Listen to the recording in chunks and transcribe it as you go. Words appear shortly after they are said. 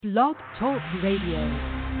Blog Talk Radio.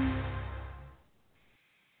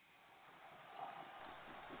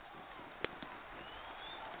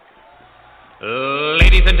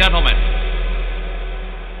 Ladies and gentlemen,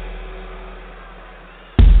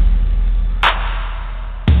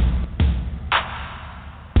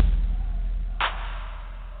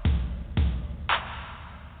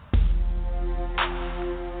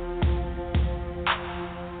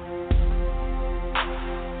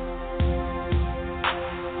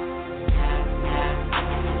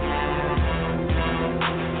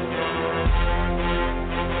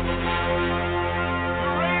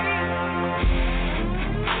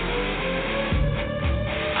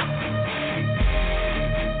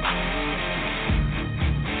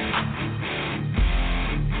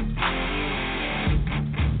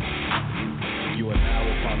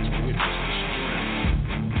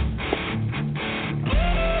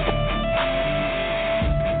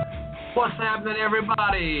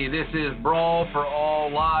 everybody, this is Brawl for All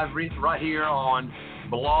live right here on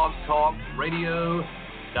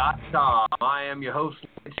blogtalkradio.com. I am your host,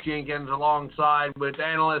 Lance Jenkins, alongside with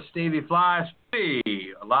analyst Stevie Fly.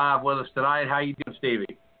 Stevie, live with us tonight. How you doing,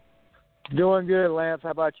 Stevie? Doing good, Lance.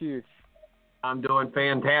 How about you? I'm doing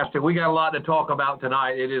fantastic. We got a lot to talk about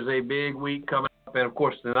tonight. It is a big week coming up, and of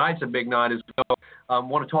course tonight's a big night as well. I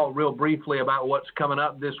want to talk real briefly about what's coming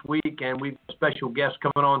up this week, and we've got a special guest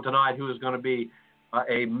coming on tonight who is going to be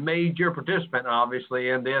a major participant,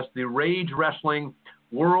 obviously, in this. The Rage Wrestling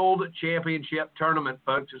World Championship Tournament,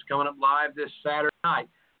 folks, is coming up live this Saturday night,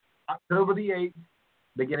 October the 8th,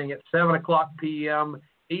 beginning at 7 o'clock p.m.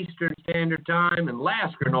 Eastern Standard Time in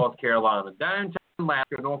Lasker, North Carolina. Downtown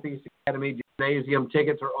Lasker, Northeast Academy Gymnasium.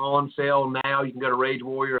 Tickets are on sale now. You can go to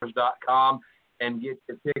RageWarriors.com and get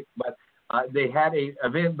your tickets. But they had an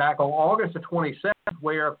event back on August the 27th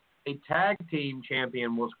where a tag team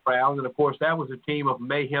champion was crowned. And, of course, that was a team of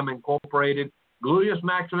Mayhem Incorporated, Gluteus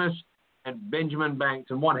Maximus, and Benjamin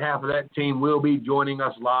Banks. And one half of that team will be joining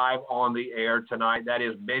us live on the air tonight. That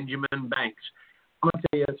is Benjamin Banks. I'm going to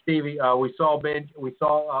tell you, Stevie, we saw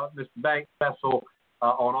Mr. Banks wrestle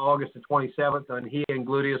on August the 27th, and he and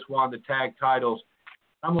Gluteus won the tag titles.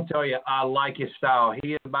 I'm going to tell you, I like his style.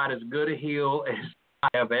 He is about as good a heel as I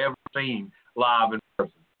have ever seen live in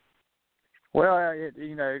person. Well,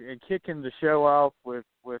 kicking the show off with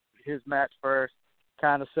his match first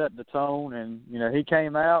kind of set the tone, and he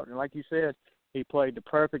came out and, like you said, he played the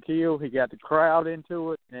perfect heel. He got the crowd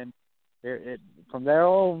into it, and it from there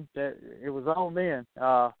on, it was on then.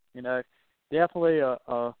 Definitely a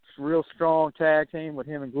real strong tag team with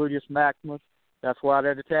him and Gluteus Maximus. That's why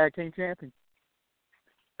they're the tag team champions.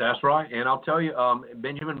 That's right, and I'll tell you,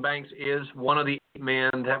 Benjamin Banks is one of the 8 men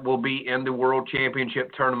that will be in the World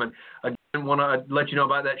Championship Tournament. Again, want to let you know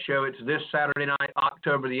about that show. It's this Saturday night,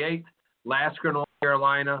 October the 8th, Lasker, North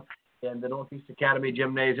Carolina, and the Northeast Academy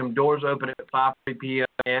Gymnasium. Doors open at 5:30 p.m.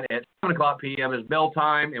 and at 7 o'clock p.m. is bell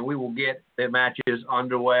time, and we will get the matches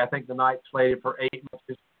underway. I think the night's slated for 8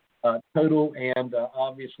 matches total, and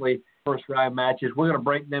obviously first round matches. We're going to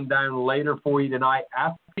break them down later for you tonight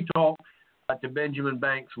after we talk to Benjamin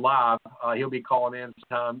Banks live. He'll be calling in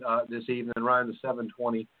sometime this evening around the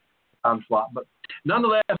 7:20 time slot. But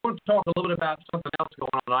nonetheless, I want to talk a little bit about something else going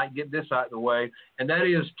on tonight, get this out of the way, and that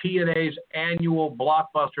is TNA's annual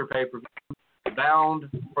blockbuster pay-per-view, Bound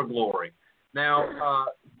for Glory. Now,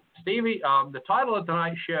 Stevie, the title of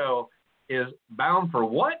tonight's show is Bound for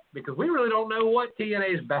what? Because we really don't know what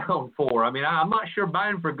TNA is bound for. I mean, I'm not sure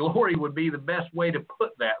Bound for Glory would be the best way to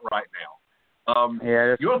put that right now.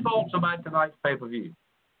 Your thoughts about tonight's pay-per-view?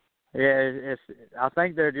 Yeah, I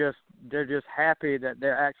think they're just happy that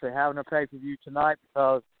they're actually having a pay-per-view tonight,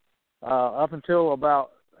 because up until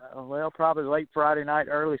about probably late Friday night,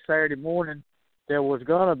 early Saturday morning, there was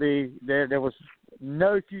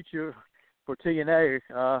no future for TNA.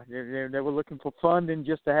 They were looking for funding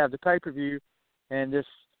just to have the pay-per-view, and this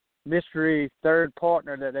mystery third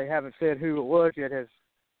partner that they haven't said who it was yet has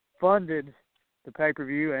funded the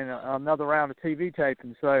pay-per-view and another round of TV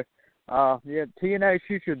taping. So, TNA's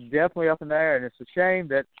future is definitely up in the air, and it's a shame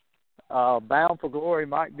that Bound for Glory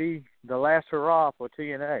might be the last hurrah for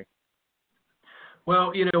TNA.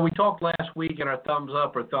 Well, we talked last week in our thumbs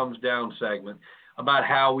up or thumbs down segment about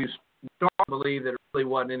how we started to believe that there really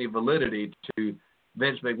wasn't any validity to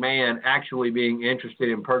Vince McMahon actually being interested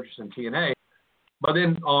in purchasing TNA. But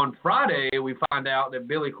then on Friday, we find out that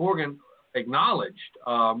Billy Corgan acknowledged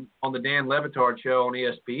on the Dan Le Batard show on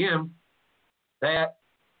ESPN that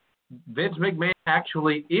Vince McMahon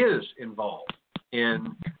actually is involved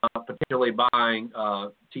in potentially buying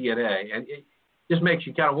TNA. And it just makes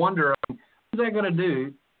you kind of wonder, what's that going to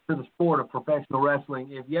do to the sport of professional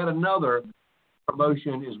wrestling if yet another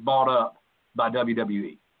promotion is bought up by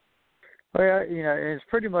WWE? Well, it's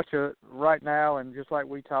pretty much right now, and just like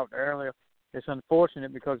we talked earlier, it's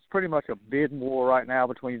unfortunate because it's pretty much a bidding war right now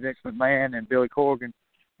between Vince McMahon and Billy Corgan.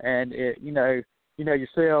 And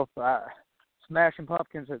yourself, Smashing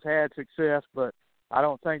Pumpkins has had success, but I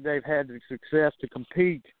don't think they've had the success to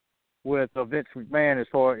compete with Vince McMahon as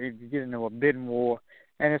far as getting into a bidding war.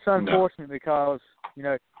 And it's unfortunate because,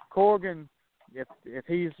 Corgan, if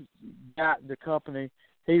he's got the company,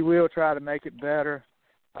 he will try to make it better.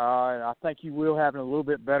 I think he will have in a little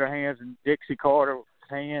bit better hands than Dixie Carter's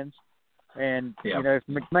hands. And, if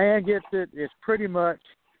McMahon gets it, it's pretty much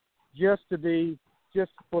just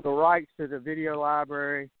for the rights to the video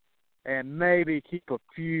library and maybe keep a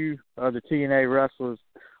few of the TNA wrestlers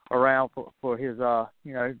around for his, to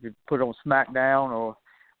put on SmackDown, or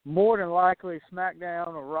more than likely SmackDown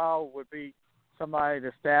or Raw would be somebody to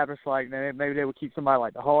establish, like maybe they would keep somebody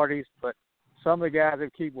like the Hardys, but some of the guys they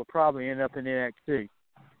keep will probably end up in NXT.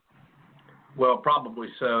 Well, probably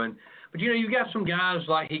so. But you got some guys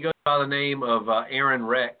like he goes by the name of Aaron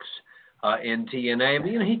Rex in TNA.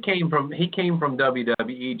 But he came from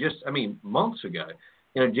WWE just months ago.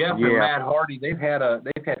 Jeff and Matt Hardy, they've had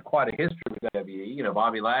quite a history with WWE.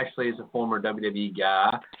 Bobby Lashley is a former WWE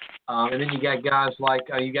guy, and then you got guys like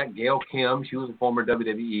you got Gail Kim. She was a former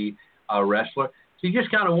WWE wrestler. So you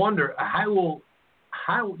just kind of wonder how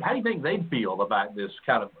do you think they'd feel about this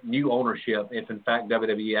kind of new ownership if in fact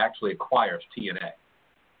WWE actually acquires TNA?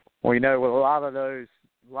 Well, with a lot of those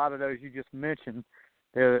you just mentioned,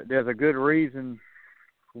 there's a good reason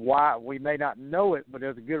why. We may not know it, but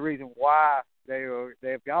there's a good reason why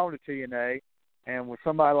they've gone to TNA. And with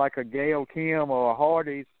somebody like a Gail Kim or a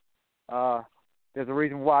Hardy's, there's a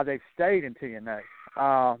reason why they've stayed in TNA.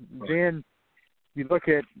 Then you look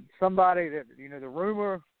at somebody that, the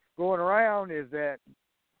rumor going around is that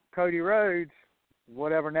Cody Rhodes,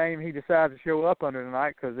 whatever name he decides to show up under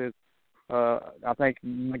tonight, because I think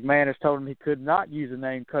McMahon has told him he could not use the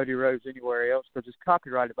name Cody Rhodes anywhere else because it's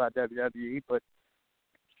copyrighted by WWE, but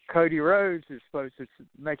Cody Rhodes is supposed to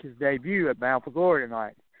make his debut at Bound for Glory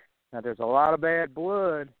tonight. Now, there's a lot of bad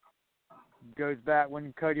blood. Goes back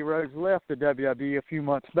when Cody Rhodes left the WWE a few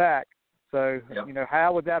months back. So,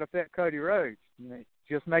 how would that affect Cody Rhodes?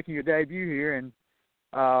 Just making your debut here, and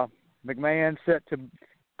McMahon set to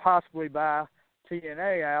possibly buy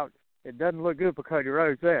TNA out. It doesn't look good for Cody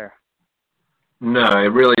Rhodes there. No,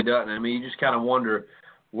 it really doesn't. You just kind of wonder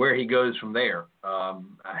where he goes from there. I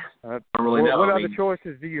don't really know. What other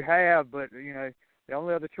choices do you have? But, the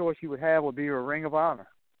only other choice you would have would be a Ring of Honor.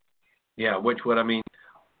 Yeah, which would,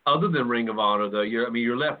 other than Ring of Honor, though,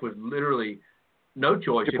 you're left with literally no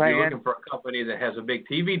choice. Japan. If you're looking for a company that has a big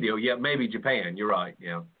TV deal. Yeah, maybe Japan. You're right.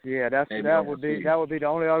 Yeah. Yeah, that would be the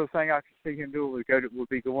only other thing I could see him do would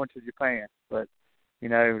be going to Japan. But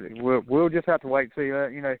we'll just have to wait and see.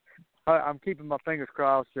 I'm keeping my fingers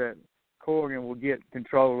crossed that Corgan will get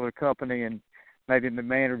control of the company, and maybe the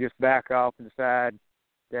man will just back off and decide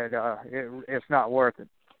that it's not worth it.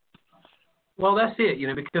 Well, that's it.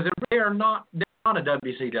 Because they're not a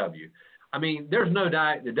WCW. There's no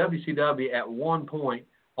doubt the WCW at one point,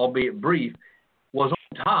 albeit brief, was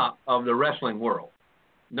on top of the wrestling world.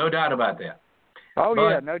 No doubt about that. Oh,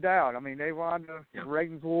 yeah, no doubt. They won the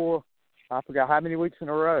ratings war, I forgot how many weeks in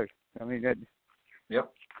a row.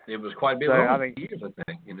 Yep. It was quite a bit long years, I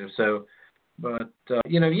think.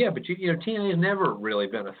 TNA has never really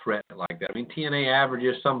been a threat like that. TNA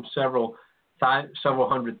averages several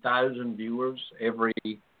hundred thousand viewers every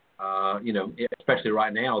especially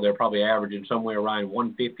right now, they're probably averaging somewhere around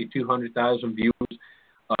 150, 200,000 viewers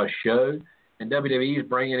a show, and WWE is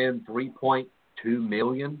bringing in 3.2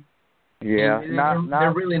 million. Yeah,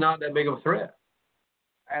 they're really not that big of a threat.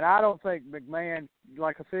 And I don't think McMahon,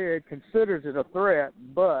 like I said, considers it a threat,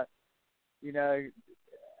 but,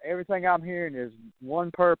 everything I'm hearing is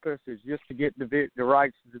one purpose is just to get the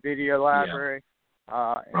rights to the video library.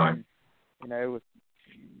 Right. And,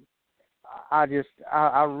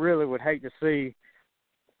 I really would hate to see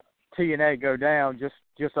TNA go down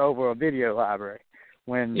just over a video library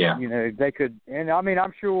when, they could. And,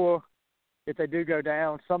 I'm sure if they do go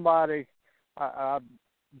down, somebody,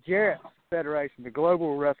 Jarrett's Federation, the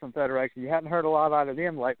Global Wrestling Federation, you haven't heard a lot out of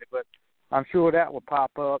them lately, but I'm sure that will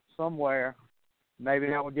pop up somewhere. Maybe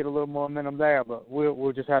that will get a little more momentum there, but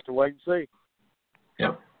we'll just have to wait and see.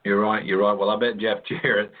 Yeah, you're right. Well, I bet Jeff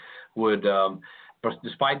Jarrett would,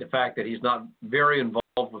 despite the fact that he's not very involved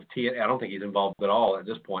with TNA, I don't think he's involved at all at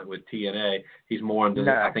this point with TNA. He's more into,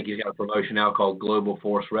 I think he's got a promotion now called Global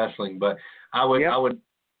Force Wrestling. But I would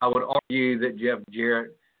argue that Jeff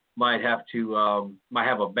Jarrett might have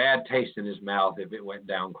a bad taste in his mouth if it went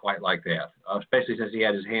down quite like that, especially since he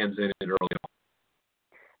had his hands in it early on.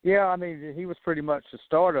 Yeah, I mean, he was pretty much the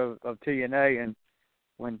start of TNA, and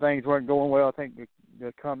when things weren't going well, I think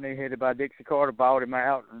the company headed by Dixie Carter bought him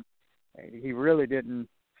out, and he really didn't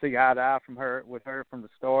see eye to eye with her from the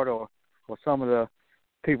start, or some of the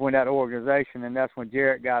people in that organization, and that's when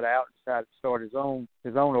Jarrett got out and decided to start his own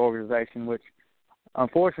organization, which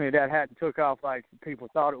unfortunately that hadn't took off like people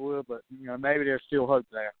thought it would, but maybe there's still hope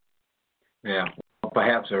there. Yeah, well,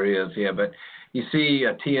 perhaps there is. Yeah, but you see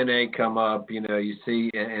TNA come up, you see,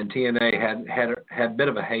 and TNA had a bit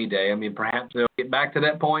of a heyday. I mean, perhaps they'll get back to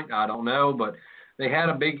that point. I don't know, but they had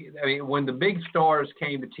when the big stars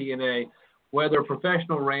came to TNA, whether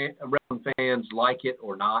professional wrestling fans like it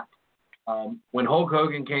or not, when Hulk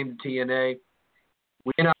Hogan came to TNA,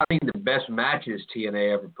 we may not seen the best matches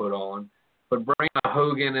TNA ever put on, but bring a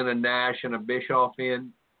Hogan and a Nash and a Bischoff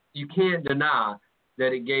in, you can't deny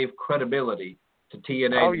that it gave credibility to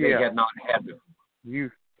TNA they had not had before.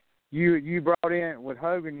 You brought in with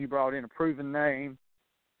Hogan, you brought in a proven name,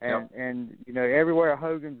 and everywhere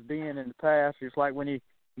Hogan's been in the past, just like when he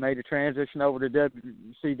made the transition over to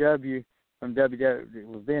WCW from WWF, it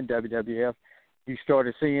was then WWF. You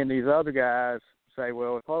started seeing these other guys say,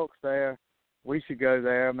 well, if Hulk's there, we should go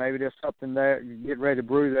there. Maybe there's something there. You get ready to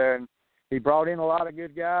brew there. And he brought in a lot of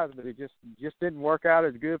good guys, but it just didn't work out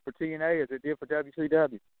as good for TNA as it did for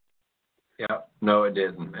WCW. Yeah, no, it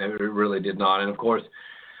didn't. It really did not. And, of course,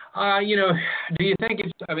 do you think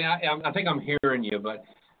it's – I think I'm hearing you, but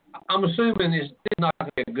I'm assuming it's not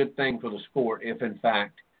a good thing for the sport if, in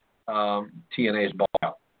fact, TNA is bought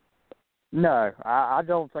out. No, I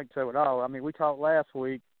don't think so at all. I mean, we talked last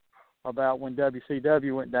week about when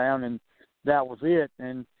WCW went down, and that was it,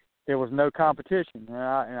 and there was no competition. And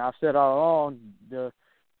I've said all along, the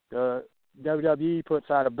WWE puts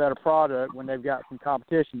out a better product when they've got some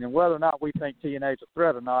competition. And whether or not we think TNA is a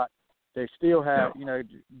threat or not, they still have,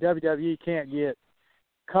 WWE can't get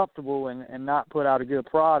comfortable and not put out a good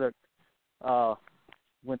product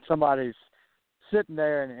when somebody's sitting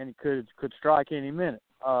there and could strike any minute.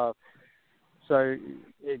 So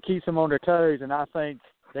it keeps them on their toes, and I think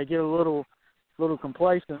they get a little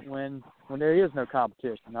complacent when there is no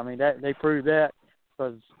competition. I mean, they proved that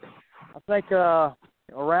because I think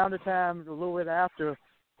around the time, a little bit after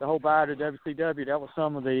the whole buy to WCW, that was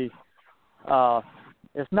some of the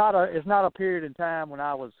it's not a period in time when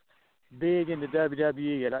I was big into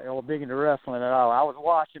WWE or big into wrestling at all. I was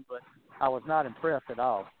watching, but I was not impressed at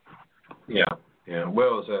all. Yeah.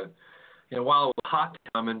 Well, it was while it was a hot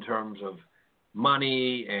time in terms of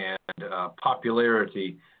money and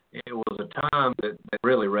popularity, it was a time that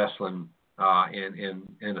really wrestling, in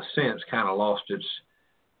a sense, kind of lost its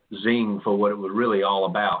zing for what it was really all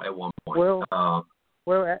about at one point.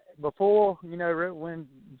 Well, before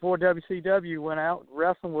WCW went out,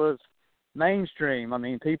 wrestling was mainstream. I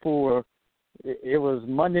mean, it was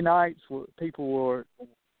Monday nights. People were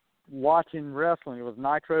watching wrestling. It was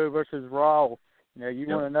Nitro versus Raw. You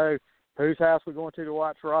want to know whose house we're going to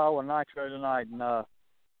watch Raw or Nitro tonight. And,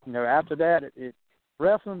 after that,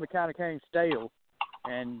 wrestling kind of became stale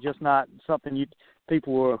and just not something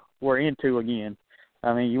people were into again.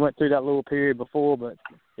 I mean, you went through that little period before, but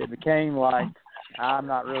it became like, I'm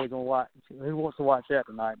not really going to watch. Who wants to watch that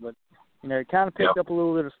tonight? But, it kind of picked up a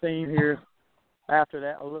little bit of steam here after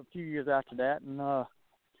that, a few years after that. And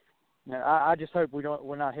I just hope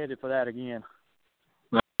we're not headed for that again.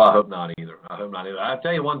 No, I hope not either. I'll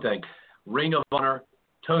tell you one thing. Ring of Honor,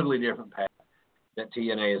 totally different path that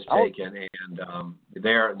TNA has taken, and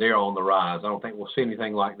they're on the rise. I don't think we'll see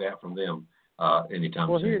anything like that from them anytime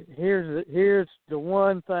soon. Well, here's the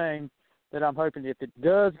one thing that I'm hoping, if it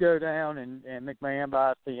does go down and McMahon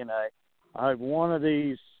buys TNA, I hope one of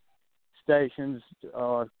these stations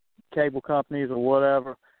or cable companies or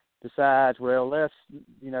whatever decides, well, let's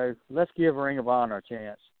give Ring of Honor a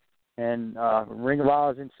chance. And Ring of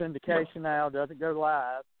Honor is in syndication now, doesn't go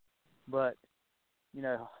live, but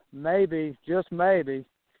maybe, just maybe,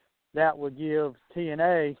 that would give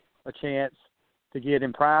TNA a chance to get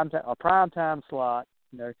in a primetime slot.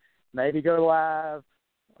 Maybe go live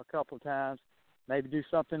a couple of times. Maybe do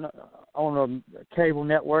something on a cable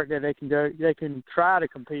network that they can try to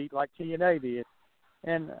compete like TNA did.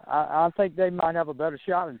 And I think they might have a better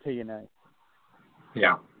shot than TNA.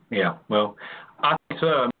 Yeah. Well, I think so.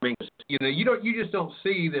 I mean, you just don't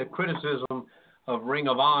see the criticism of Ring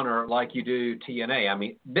of Honor like you do TNA. I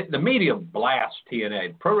mean, the media blasts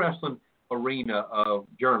TNA. Pro Wrestling Arena of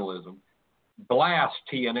journalism blasts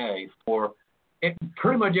TNA for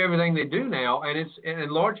pretty much everything they do now, and it's in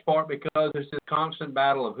large part because there's this constant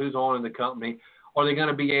battle of who's on in the company. Are they going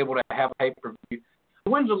to be able to have a pay-per-view?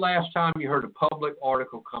 When's the last time you heard a public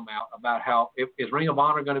article come out about how is Ring of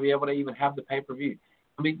Honor going to be able to even have the pay-per-view?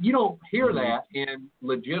 I mean, you don't hear that in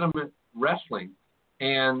legitimate wrestling,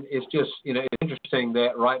 and it's just, it's interesting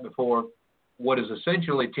that right before what is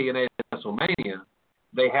essentially TNA WrestleMania,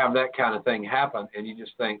 they have that kind of thing happen, and you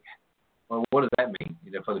just think, well, what does that mean,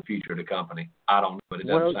 for the future of the company? I don't know, but it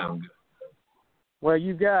doesn't sound good. Well,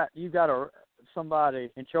 you've got somebody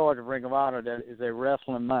in charge of Ring of Honor that is a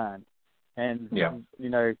wrestling mind, and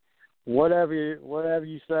whatever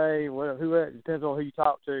you say, it depends on who you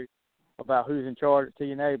talk to about who's in charge at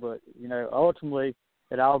TNA, but ultimately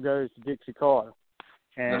it all goes to Dixie Carter,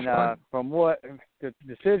 and right. From what the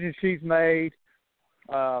decisions she's made,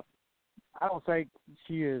 I don't think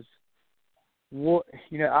she is.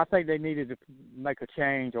 I think they needed to make a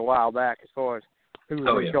change a while back as far as who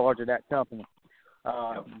was in charge of that company.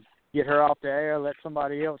 Get her off the air, let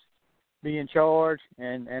somebody else be in charge,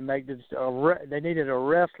 and make this. They needed a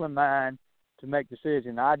wrestling mind to make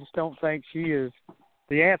decisions. I just don't think she is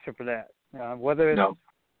the answer for that. Whether it's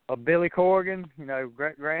a Billy Corgan,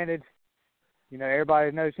 granted,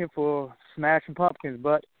 everybody knows him for Smashing Pumpkins,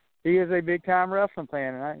 but he is a big-time wrestling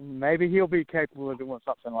fan, and maybe he'll be capable of doing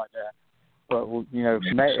something like that. But,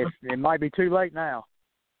 it might be too late now.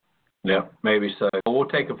 Yeah, maybe so. We'll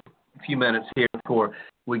take a few minutes here before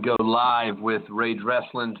we go live with Rage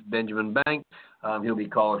Wrestling's Benjamin Bank. He'll be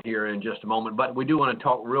calling here in just a moment. But we do want to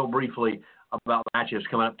talk real briefly about the matches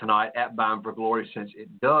coming up tonight at Bound for Glory, since it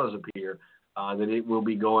does appear that it will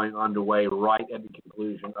be going underway right at the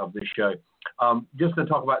conclusion of this show. Just to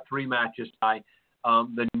talk about 3 matches tonight.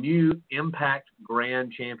 The new Impact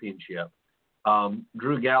Grand Championship.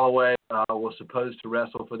 Drew Galloway was supposed to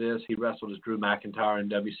wrestle for this. He wrestled as Drew McIntyre in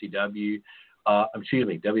WWE.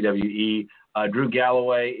 Drew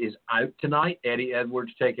Galloway is out tonight. Eddie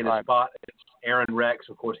Edwards taking his spot. It's Aaron Rex.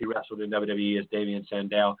 Of course, he wrestled in WWE as Damian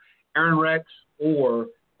Sandow. Aaron Rex or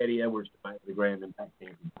Eddie Edwards tonight for the Grand Impact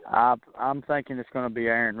Championship. I'm thinking it's going to be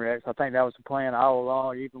Aaron Rex. I think that was the plan all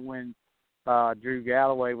along, even when Drew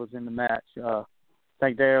Galloway was in the match. I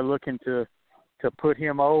think they're looking to put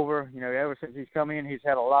him over. Ever since he's come in, he's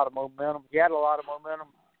had a lot of momentum. He had a lot of momentum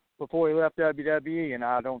before he left WWE, and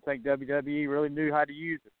I don't think WWE really knew how to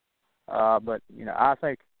use it. But I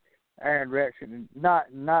think Aaron Rex,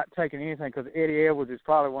 not taking anything, because Eddie Edwards is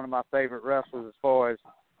probably one of my favorite wrestlers as far as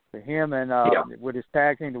him and with his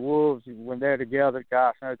tag team, the Wolves, when they're together,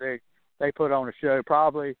 gosh, they put on a show.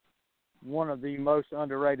 Probably one of the most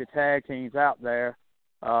underrated tag teams out there.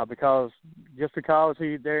 Because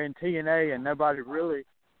they're in TNA and nobody really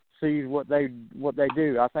sees what they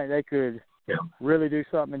do. I think they could really do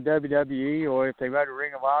something in WWE, or if they go to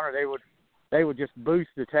Ring of Honor, they would just boost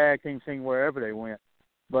the tag team scene wherever they went.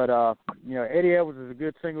 But Eddie Edwards is a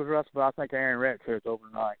good singles wrestler, but I think Aaron Rex here is over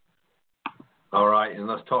tonight. All right, and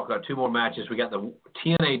let's talk about 2 more matches. We got the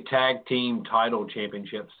TNA Tag Team Title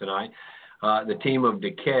Championships tonight. The team of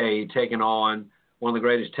Decay taking on one of the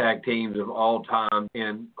greatest tag teams of all time,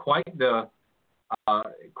 and quite the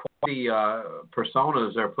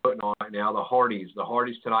personas they're putting on right now. The Hardys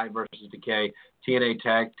tonight versus Decay. TNA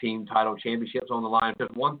Tag Team Title Championships on the line.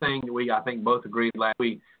 Just one thing that I think both agreed last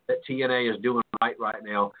week that TNA is doing right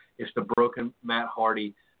now is the broken Matt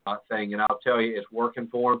Hardy thing, and I'll tell you, it's working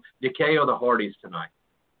for them. Decay or the Hardys tonight?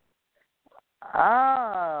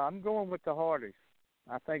 I'm going with the Hardys.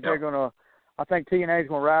 I think they're going to. I think TNA is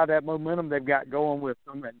going to ride that momentum they've got going with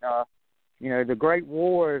them, and the Great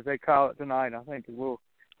War, as they call it tonight. I think the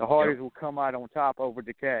Hardys will come out on top over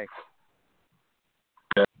Decay.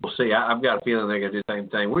 We'll see. I've got a feeling they're going to do the same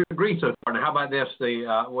thing. We agree so far. Now, how about this?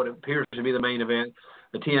 What appears to be the main event,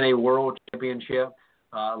 the TNA World Championship.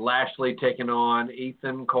 Lashley taking on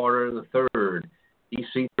Ethan Carter III,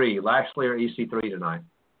 EC3. Lashley or EC3 tonight?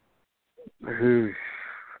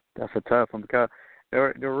 That's a tough one, because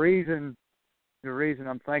the reason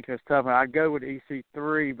I'm thinking it's tough, and I'd go with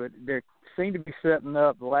EC3, but they seem to be setting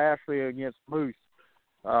up Lashley against Moose.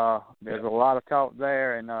 There's a lot of talk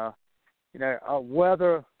there, and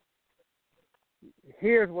whether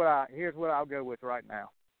here's what I'll go with right now.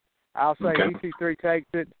 I'll say EC3 takes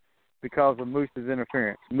it because of Moose's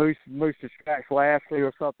interference. Moose distracts Lashley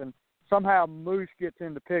or something. Somehow Moose gets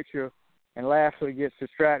in the picture and Lashley gets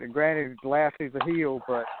distracted. Granted, Lashley's a heel,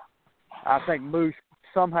 but I think Moose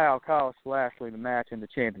somehow cost Lashley the match in the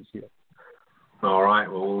championship. All right.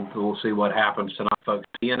 Well, we'll see what happens tonight, folks.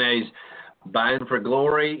 TNA's Bound for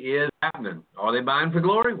Glory is happening. Are they Bound for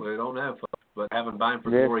Glory? We don't know, folks. But having Bound for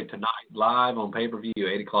Glory tonight, live on pay-per-view,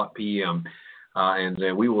 8 o'clock p.m.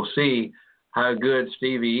 And we will see how good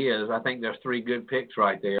Stevie is. I think there's 3 good picks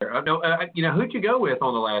right there. Who'd you go with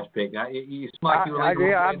on the last pick? You seem like you were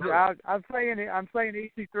I'm saying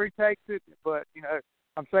EC3 takes it, but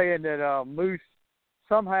I'm saying that Moose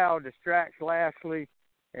somehow distracts Lashley,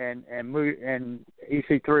 and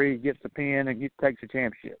EC3 gets the pin and takes the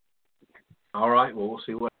championship. All right. Well, we'll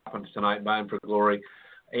see what happens tonight. Bound for Glory,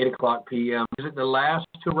 8:00 p.m. Is it the last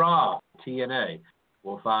hurrah? TNA.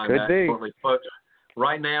 We'll find out shortly, folks.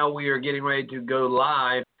 Right now, we are getting ready to go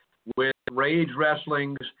live with Rage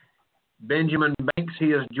Wrestling's Benjamin Banks. He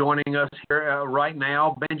is joining us here right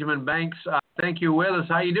now. Benjamin Banks, thank you with us.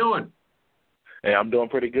 How you doing? Hey, I'm doing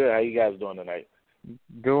pretty good. How you guys doing tonight?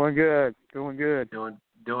 Doing good.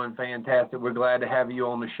 Doing fantastic. We're glad to have you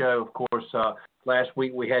on the show. Of course, last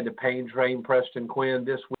week we had the Pain Train Preston Quinn.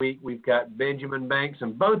 This week we've got Benjamin Banks,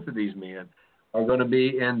 and both of these men are going to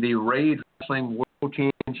be in the Rage Wrestling World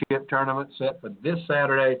Championship tournament set for this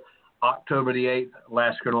Saturday, October the 8th,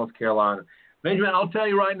 Lasker, North Carolina. Benjamin, I'll tell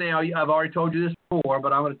you right now, I've already told you this before,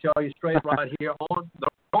 but I'm going to tell you straight right here on the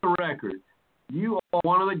record, you are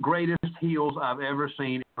one of the greatest heels I've ever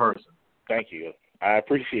seen in person. Thank you. I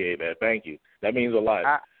appreciate that. Thank you. That means a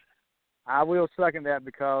lot. I will second that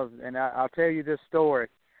because I'll tell you this story.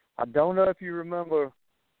 I don't know if you remember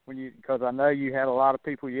because I know you had a lot of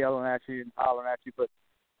people yelling at you and hollering at you, but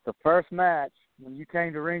the first match, when you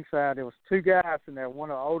came to ringside, there was 2 guys in there, one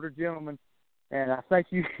an older gentleman, and I think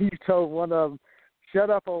you told one of them, "Shut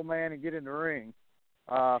up, old man, and get in the ring."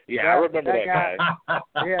 I remember that guy.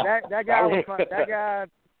 Yeah, that guy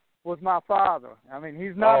was my father. I mean,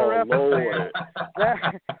 he's not a wrestling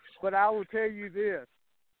fan. But I will tell you this.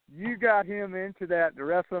 You got him into that the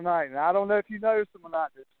rest of the night. And I don't know if you noticed him or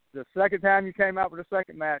not. The second time you came out with the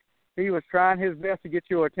second match, he was trying his best to get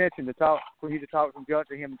your attention for you to talk some junk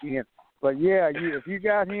to him again. But, yeah, if you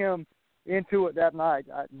got him into it that night,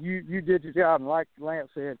 you did your job. And like Lance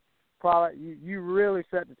said, probably you really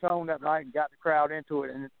set the tone that night and got the crowd into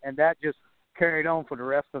it, and that just carried on for the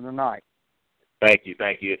rest of the night. Thank you.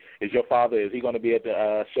 Is your father, is he going to be at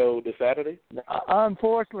the show this Saturday?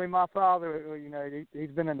 Unfortunately, my father, he's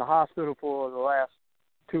been in the hospital for the last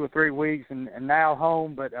 2 or 3 weeks and now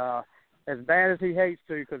home, but as bad as he hates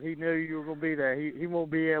to, because he knew you were going to be there, he won't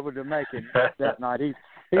be able to make it that night. He's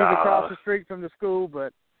across the street from the school,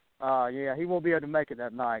 but, he won't be able to make it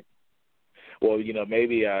that night. Well,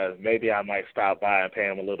 maybe I might stop by and pay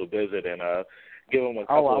him a little visit and give him a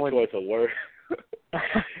couple of choice of words.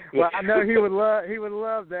 Well, I know he would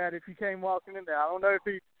love that if you came walking in there. I don't know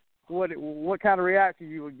if what kind of reaction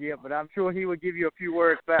you would get, but I'm sure he would give you a few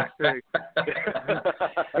words back too.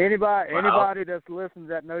 Anybody that's listening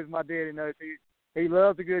that knows my daddy knows he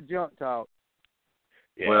loves a good junk talk.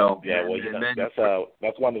 That's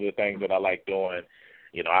one of the things that I like doing.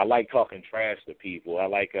 I like talking trash to people. I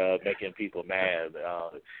like making people mad.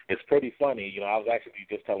 It's pretty funny. I was actually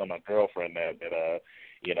just telling my girlfriend that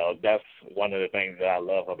that's one of the things that I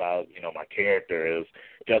love about, my character is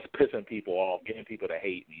just pissing people off, getting people to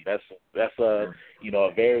hate me. That's a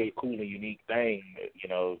very cool and unique thing,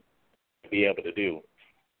 to be able to do.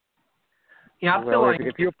 Yeah, I feel like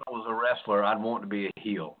if I was a wrestler, I'd want to be a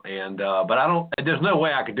heel, but I don't. There's no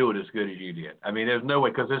way I could do it as good as you did. I mean, there's no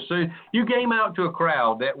way because as soon you came out to a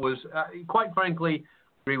crowd that was, quite frankly,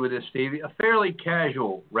 agree with this, Stevie, a fairly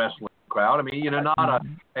casual wrestling crowd. I mean, not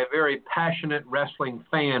a very passionate wrestling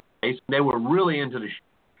fan base. They were really into the show,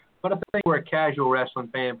 but I think they were a casual wrestling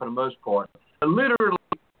fan for the most part. But literally,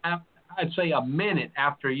 I'd say a minute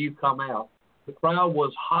after you come out, the crowd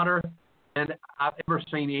was hotter than I've ever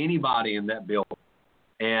seen anybody in that building.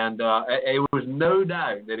 And it was no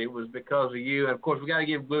doubt that it was because of you. And, of course, we got to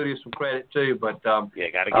give Gluteus some credit, too. But got to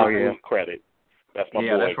give Gluteus credit. That's my boy.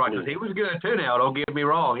 Yeah, that's right. Because he was good, too now. Don't get me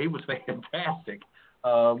wrong. He was fantastic.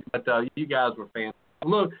 But you guys were fantastic.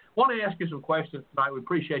 Look, I want to ask you some questions tonight. We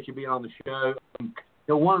appreciate you being on the show.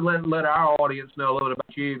 I want to let our audience know a little bit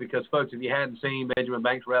about you because, folks, if you hadn't seen Benjamin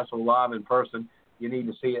Banks wrestle live in person, you need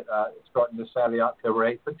to see it starting this Saturday, October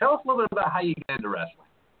 8th. But tell us a little bit about how you got into wrestling.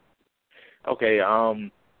 Okay,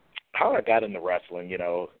 how I got into wrestling,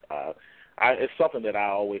 it's something that I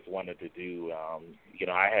always wanted to do.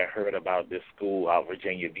 I had heard about this school out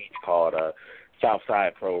Virginia Beach called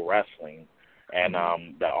Southside Pro Wrestling, and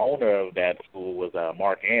the owner of that school was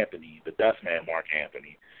Mark Anthony, the Dustman Mark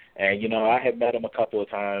Anthony. And, I had met him a couple of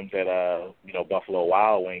times at, Buffalo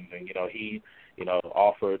Wild Wings, and, he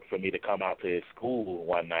offered for me to come out to his school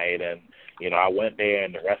one night, and, I went there,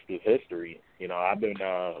 and the rest is history. I've been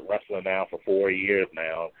wrestling now for 4 years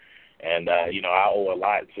now, and, I owe a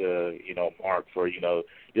lot to, Mark for,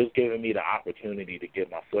 just giving me the opportunity to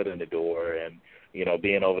get my foot in the door and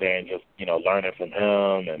being over there and just, learning from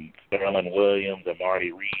him and Sterling Williams and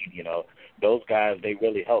Marty Reed, those guys, they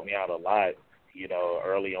really helped me out a lot,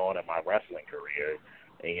 early on in my wrestling career.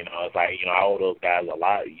 And, it's like, I owe those guys a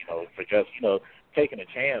lot, for just, taking a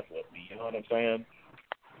chance with me. You know what I'm saying?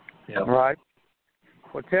 Yeah. Right.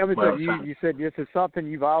 Well, tell me, so you said this is something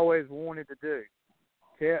you've always wanted to do.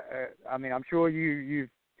 I'm sure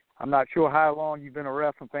I'm not sure how long you've been a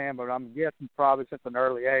wrestling fan, but I'm guessing probably since an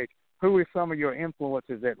early age. Who are some of your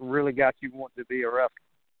influences that really got you wanting to be a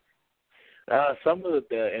wrestler? Some of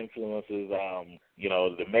the influences,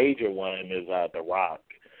 the major one is The Rock.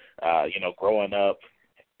 Growing up,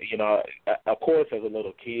 of course, as a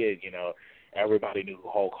little kid, everybody knew who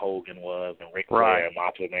Hulk Hogan was and Ric Flair and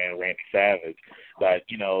Macho Man Randy Savage. But,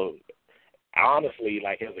 honestly,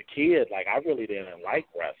 like as a kid, like I really didn't like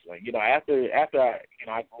wrestling. After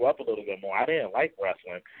I grew up a little bit more, I didn't like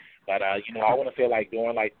wrestling. But I want to say like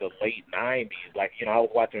during like the late '90s, like I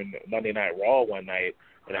was watching Monday Night Raw one night,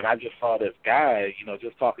 and then I just saw this guy,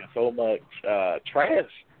 just talking so much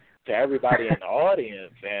trash to everybody in the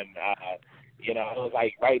audience, and it was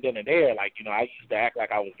like right then and there, like I used to act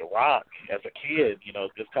like I was The Rock as a kid,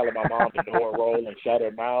 just telling my mom to door roll and shut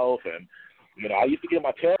her mouth, and I used to get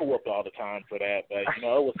my tail whooped all the time for that, but, it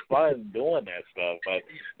was fun doing that stuff. But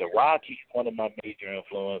The Rock, he's one of my major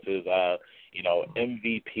influences.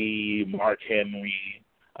 MVP, Mark Henry,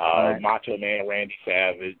 Macho Man Randy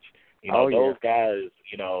Savage. Those guys,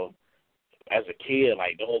 as a kid,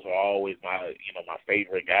 like, those were always my, my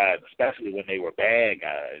favorite guys, especially when they were bad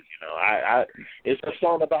guys. It's just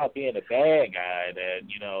something about being a bad guy that,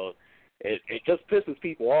 it just pisses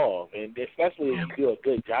people off, and especially if you do a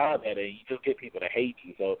good job at it, you just get people to hate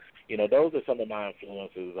you. So, those are some of my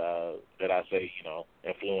influences that I say,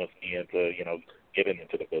 influenced me into, getting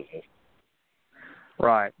into the business.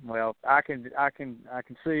 Right. Well, I can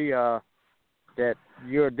see that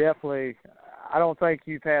you're definitely. I don't think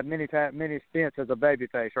you've had many stints as a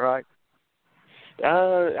babyface, right?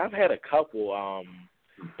 I've had a couple.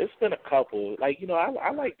 It's been a couple. Like,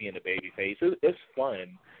 I like being a babyface. It's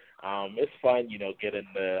fun. It's fun, getting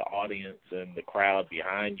the audience and the crowd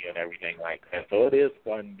behind you and everything like that. So it is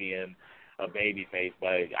fun being a babyface,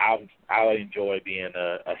 but I enjoy being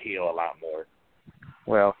a heel a lot more.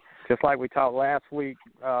 Well, just like we talked last week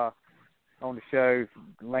on the show,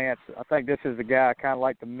 Lance, I think this is a guy kind of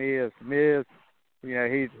like the Miz. Miz,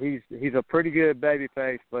 he's a pretty good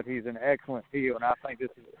babyface, but he's an excellent heel, and I think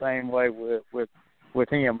this is the same way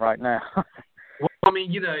with him right now. Well, I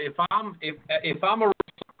mean, if I'm a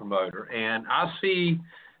wrestling promoter and I see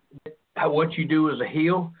what you do as a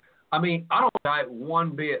heel, I mean, I don't doubt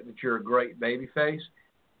one bit that you're a great babyface,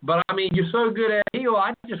 but I mean, you're so good at heel,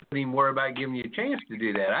 I just wouldn't even worry about giving you a chance to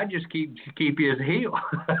do that. I just keep you as a heel.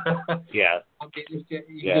 Yeah. I mean,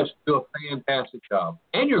 you just do a fantastic job,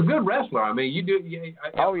 and you're a good wrestler. I mean, you do.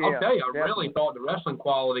 I'll tell you, I really thought the wrestling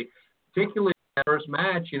quality, particularly the first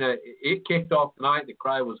match, it kicked off tonight. The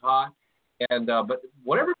crowd was hot. And but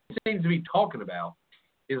whatever seems to be talking about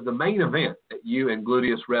is the main event that you and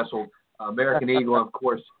Gluteus wrestled, American Eagle, and of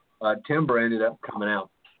course Timber ended up coming out.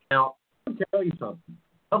 Now, I'm going to tell you something.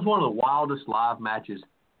 That was one of the wildest live matches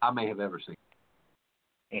I may have ever seen,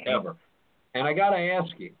 ever. And I got to ask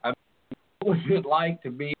you, what was it like to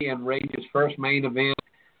be in Rage's first main event?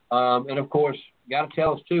 And of course, got to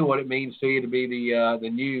tell us too what it means to you to be the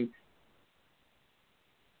new.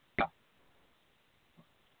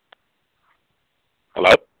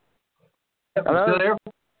 Hello? Hello? Still there?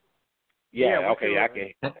 Yeah, okay, I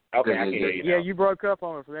can hear you. Yeah, you broke up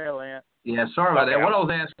on us there, Lance. Yeah, sorry about that. What I was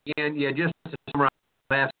asking again, just to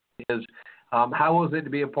summarize, is how was it to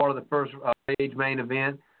be a part of the first Rage main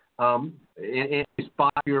event? Any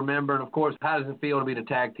spot you remember, and of course, how does it feel to be the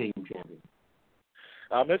tag team champion?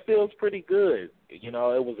 It feels pretty good. It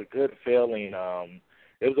was a good feeling.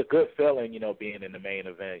 It was a good feeling, being in the main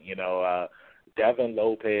event. Devin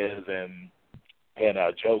Lopez and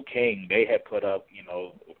Joe King, they had put up,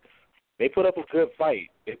 they put up a good fight.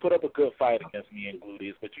 They put up a good fight against me and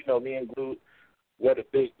Gluteus. But, me and Glute, we're the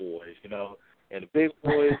big boys, And the big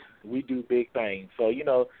boys, we do big things. So,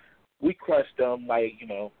 we crush them like,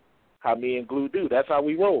 how me and Glute do. That's how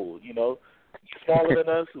we roll, You're smaller than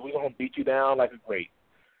us, we're going to beat you down like a grape.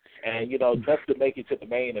 And, just to make it to the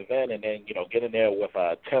main event and then, get in there with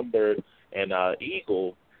Timber and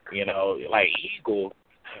Eagle, like Eagle,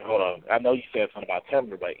 hold on, I know you said something about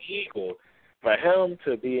Timber, but Eagle, for him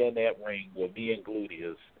to be in that ring with me and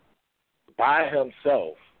Gluteus by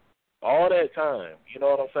himself all that time, you know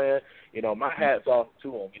what I'm saying? My hat's off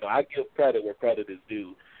to him. I give credit where credit is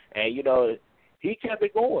due. And, he kept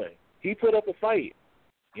it going. He put up a fight.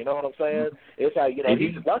 You know what I'm saying? It's like,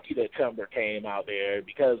 he's lucky that Timber came out there,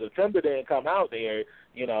 because if Timber didn't come out there,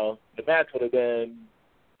 the match would have been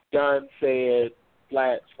done, said,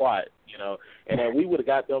 flat, squat, and then we would have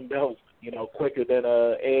got them belts, quicker than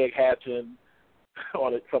a egg hatching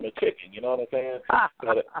from a chicken, you know what I'm saying?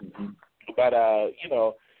 but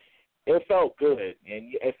it felt good, and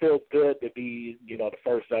it feels good to be, the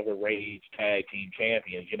first ever Rage Tag Team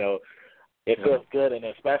Champions, It feels good, and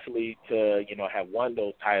especially to, have won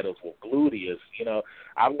those titles with Gluteus.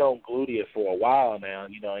 I've known Gluteus for a while now.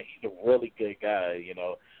 He's a really good guy.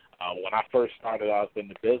 When I first started off in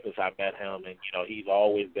the business, I met him, and, he's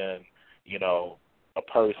always been, a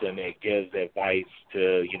person that gives advice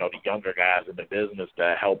to, the younger guys in the business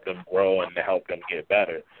to help them grow and to help them get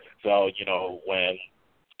better. So, when it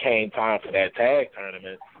came time for that tag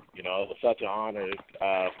tournament, it was such an honor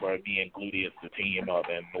for me and Gluteus to team up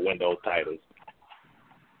and win those titles.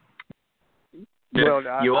 Well,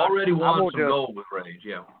 you already won some gold with Rage,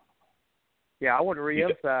 yeah. Yeah, I want to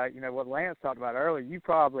reemphasize, what Lance talked about earlier. You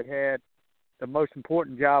probably had the most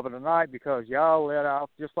important job of the night, because y'all let off,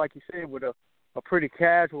 just like you said, with a pretty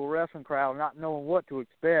casual wrestling crowd, not knowing what to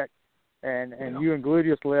expect, and you and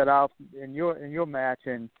Gluteus led off in your match,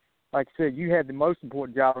 and like I said, you had the most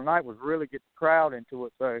important job of the night was really get the crowd into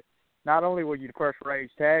it. So not only were you the first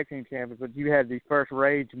Rage Tag Team Champions, but you had the first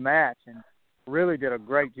Rage match, and really did a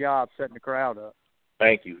great job setting the crowd up.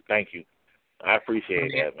 Thank you. I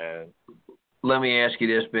appreciate that, man. Let me ask you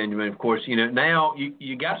this, Benjamin. Of course, now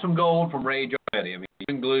you got some gold from Rage already. I mean, you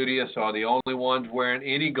and Gluteus are the only ones wearing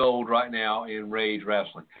any gold right now in Rage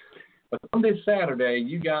Wrestling. But on this Saturday,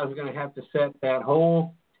 you guys are going to have to set that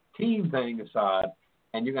whole team thing aside,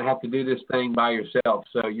 and you're going to have to do this thing by yourself.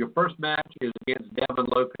 So your first match is against Devin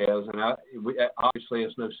Lopez, and obviously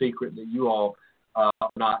it's no secret that you all are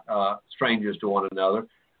not strangers to one another.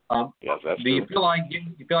 Yes, that's do you true. feel like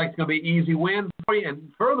it's going to be an easy win for you?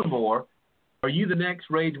 And furthermore, are you the next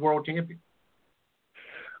Rage World Champion?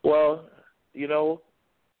 Well,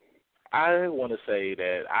 I want to say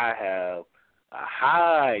that I have a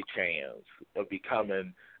high chance of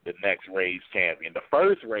becoming the next Rage champion, the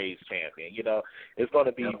first Rage champion. It's going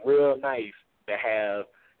to be real nice to have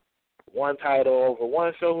one title over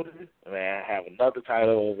one shoulder and then have another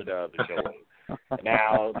title over the other shoulder.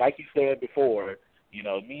 Now, like you said before,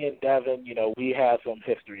 me and Devin, we have some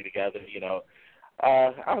history together.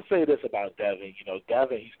 I'll say this about Devin.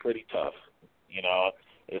 Devin, he's pretty tough.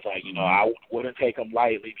 It's like, I wouldn't take him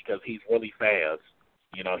lightly because he's really fast.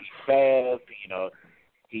 He's fast.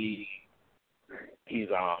 He's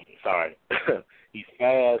sorry. He's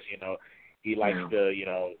fast. He likes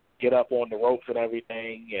to, get up on the ropes and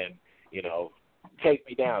everything, and take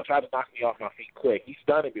me down, try to knock me off my feet quick. He's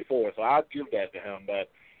done it before, so I'll give that to him. But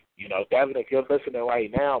Devin, if you're listening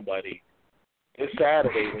right now, buddy, this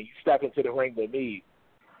Saturday when you step into the ring with me,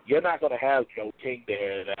 you're not going to have Joe King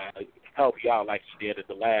there to help you out like you did at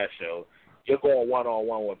the last show. You're going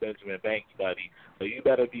one-on-one with Benjamin Banks, buddy. So you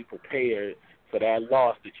better be prepared for that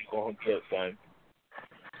loss that you're going to get, son.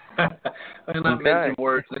 I'm not mentioning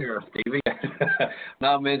words there, Stevie.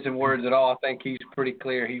 Not mentioning words at all. I think he's pretty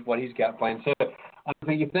clear what he's got planned. So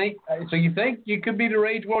you think you could be the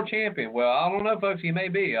Rage World Champion? Well, I don't know, folks. He may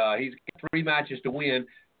be. He's got 3 matches to win.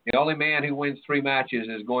 The only man who wins 3 matches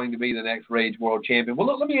is going to be the next Rage World Champion. Well,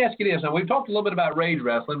 look, let me ask you this. Now, we've talked a little bit about Rage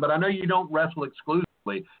Wrestling, but I know you don't wrestle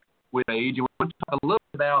exclusively with Rage. And we want to talk a little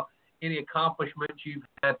bit about any accomplishments you've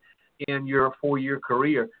had in your 4-year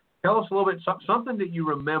career. Tell us a little bit, something that you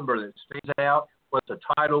remember that stands out, whether it's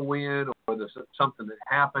a title win or something that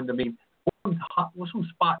happened. I mean, what's some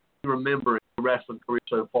spots you remember in your wrestling career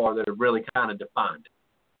so far that have really kind of defined it?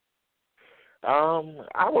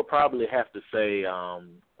 I would probably have to say a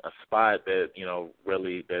spot that,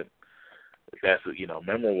 really that's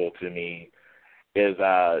memorable to me is,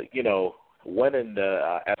 winning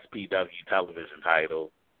the SPW television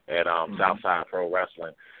title at Southside Pro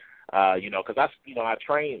Wrestling. Because I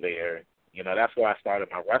trained there. That's where I started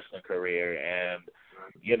my wrestling career, and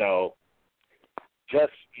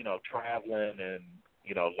just traveling and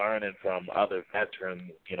learning from other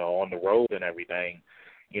veterans, on the road and everything.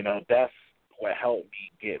 That's what helped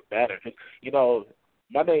me get better. 'Cause,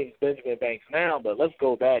 my name's Benjamin Banks now, but let's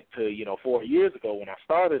go back to 4 years ago when I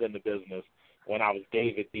started in the business. When I was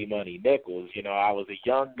David D. Money Nichols, I was a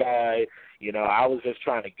young guy. I was just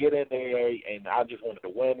trying to get in there, and I just wanted to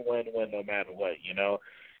win no matter what,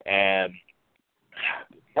 And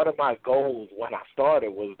one of my goals when I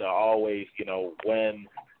started was to always, win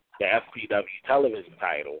the SPW television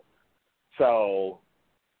title. So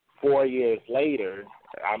 4 years later,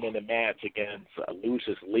 I'm in a match against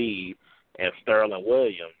Lucius Lee and Sterling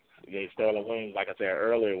Williams. Sterling Williams, like I said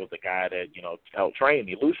earlier, was the guy that, helped train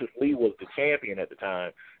me. Lucius Lee was the champion at the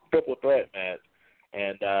time, triple threat match.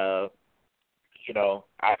 And,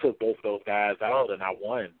 I took both of those guys out and I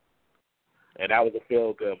won. And that was a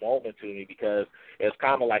feel-good moment to me because it's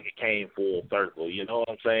kind of like it came full circle. You know what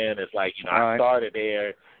I'm saying? It's like, I started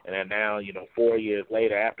there, and then now, 4 years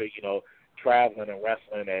later, after, traveling and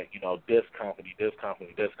wrestling at, this company,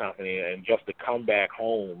 and just to come back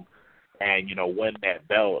home and, win that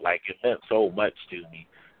belt, like, it meant so much to me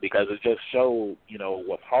because it just showed,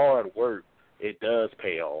 with hard work, it does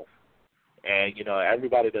pay off. And,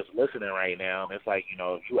 everybody that's listening right now, it's like,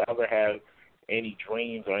 if you ever have any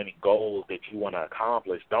dreams or any goals that you want to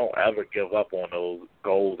accomplish, don't ever give up on those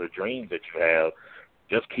goals or dreams that you have.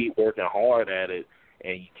 Just keep working hard at it,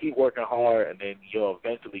 and you keep working hard, and then you'll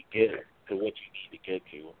eventually get to what you need to get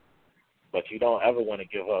to. But you don't ever want to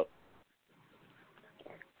give up.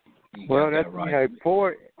 Well, that's right. In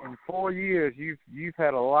 4 years, you've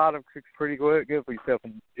had a lot of pretty good for yourself,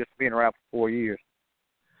 and just being around for 4 years.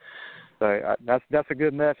 So that's a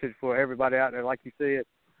good message for everybody out there. Like you said,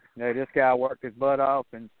 this guy worked his butt off,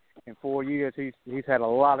 and in 4 years, he's had a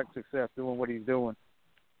lot of success doing what he's doing.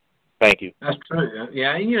 Thank you. That's true.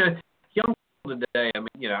 Yeah, and, young people today,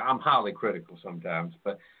 I'm highly critical sometimes,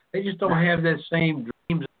 but they just don't have that same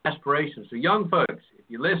dreams and aspirations. So young folks, if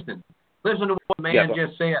you're listening, listen to what man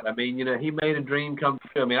just said. He made a dream come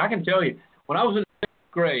true. I can tell you, when I was in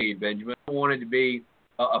 6th grade, Benjamin, I wanted to be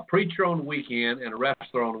a preacher on the weekend and a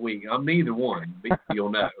wrestler on the week. I'm neither one,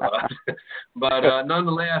 you'll know. But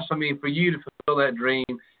nonetheless, for you to fulfill that dream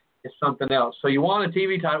is something else. So you won a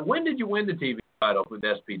TV title. When did you win the TV title with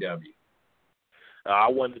SPW? I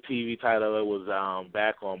won the TV title. It was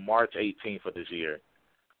back on March 18th of this year.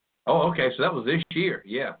 Oh, okay. So that was this year.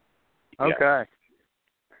 Yeah. Okay.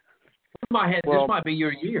 This might be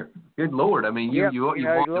your year. Good Lord. You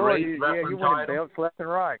won the race wrestling title. Belts left and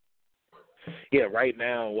right. Yeah, right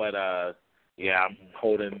now I'm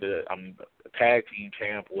tag team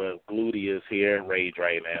champ with Gluteus here in Rage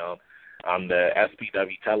right now. I'm the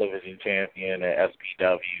SPW television champion at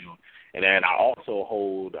SPW, and then I also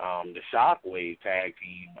hold the Shockwave tag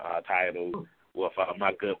team title with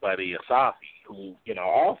my good buddy Asafi, who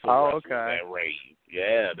also wrestles at Rage.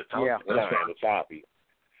 Yeah, the Asafi.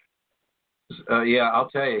 I'll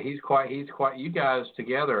tell you, he's quite. You guys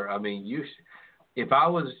together. If I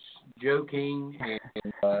was Joe King and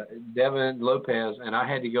Devin Lopez, and I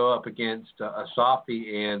had to go up against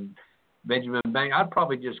Asafi and Benjamin Bank, I'd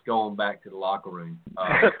probably just go on back to the locker room.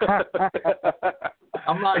 I'm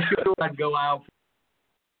not sure I'd go out.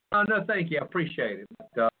 Oh, no, thank you. I appreciate it.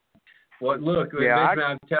 But,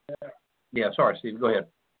 sorry, Steve. Go ahead.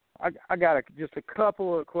 I got just a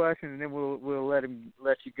couple of questions, and then we'll let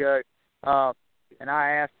you go. And I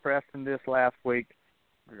asked Preston this last week.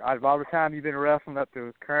 Out of all the time you've been wrestling up to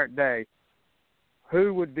the current day,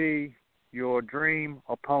 who would be your dream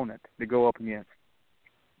opponent to go up against?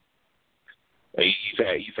 You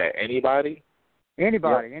said anybody?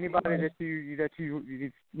 Anybody that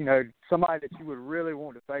you somebody that you would really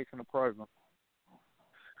want to face in a program.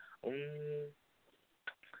 If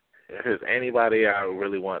there's anybody I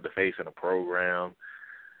really want to face in a program,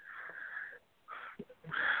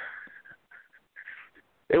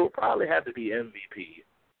 it would probably have to be MVP.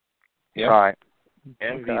 Yeah. Right.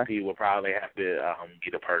 MVP would probably have to be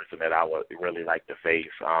the person that I would really like to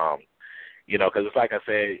face. Because it's like I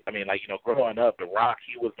said, growing up, The Rock,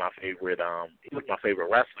 he was my favorite. He was my favorite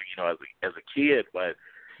wrestler, as a kid. But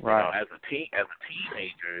as a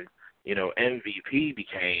teenager, MVP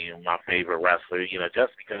became my favorite wrestler.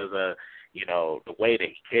 Just because of the way that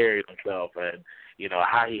he carried himself and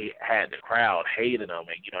how he had the crowd hating him,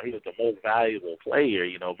 and he was the most valuable player.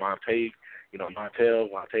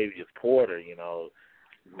 Montavious Porter.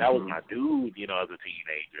 That was my dude, as a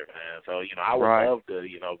teenager, man. So, I would love to,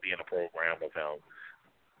 be in a program with him.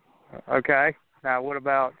 Okay. Now, what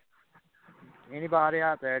about anybody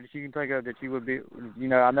out there that you can think of that you would be,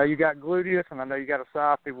 I know you got Gluteus and I know you got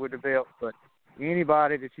Asafi with the belt, but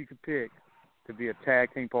anybody that you could pick to be a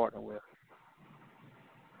tag team partner with?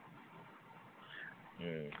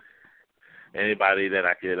 Anybody that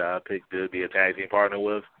I could pick to be a tag team partner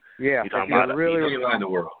with? Yeah. You talking about really around the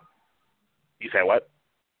world? You say what?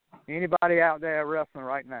 Anybody out there wrestling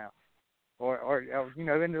right now, or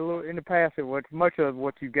in the past, much of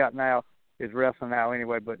what you've got now is wrestling now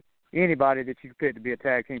anyway. But anybody that you could pick to be a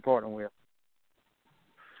tag team partner with.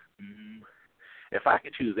 If I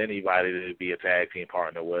could choose anybody to be a tag team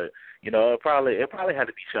partner with, it probably had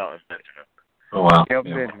to be Shelton Benjamin. Oh wow.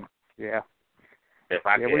 Shelton Benjamin. Yeah. If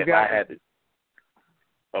I had to.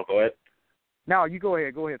 Oh, go ahead. No, you go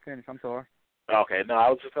ahead. Go ahead. Finish. I'm sorry. Okay, no, I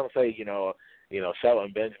was just gonna say,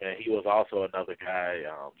 Shelton Benjamin, he was also another guy,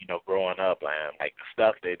 growing up, and like the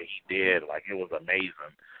stuff that he did, like it was amazing.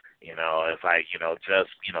 It's like,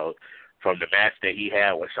 from the match that he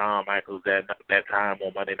had with Shawn Michaels that time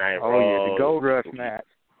on Monday Night Raw. Oh yeah, the Gold Rush match.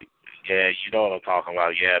 Yeah, you know what I'm talking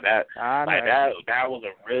about. Yeah, that was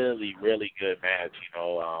a really, really good match.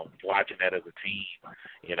 Watching that as a team,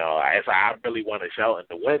 I really wanted Shelton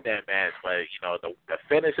to win that match, but the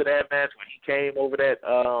finish of that match when he came over the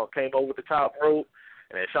top rope,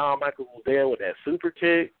 and then Shawn Michaels was there with that super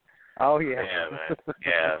kick. Oh yeah. Yeah, man.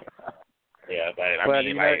 Yeah, but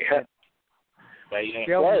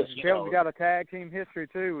Shelton's got a tag team history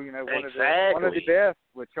too. One of the best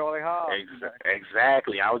with Charlie Hobbs.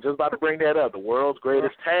 Exactly. I was just about to bring that up. The world's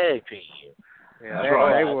greatest tag team. Yeah,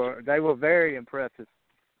 they were very impressive.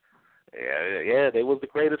 Yeah, they was the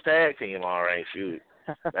greatest tag team. All right, shoot.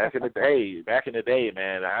 Back in the day,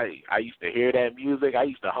 man. I used to hear that music. I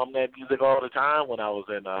used to hum that music all the time when I was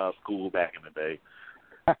in school back in the day.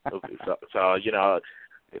 So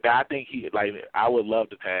I think I would love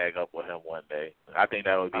to tag up with him one day. I think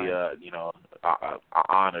that would be an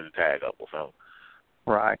honor to tag up with him.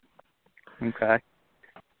 Right. Okay.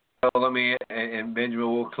 Well, and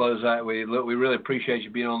Benjamin, we'll close out. We really appreciate you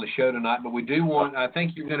being on the show tonight, but we do want, I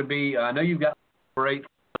think you're going to be, I know you've got great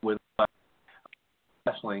with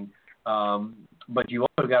wrestling, but you've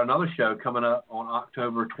also got another show coming up on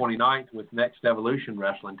October 29th with Next Evolution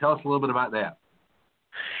Wrestling. Tell us a little bit about that.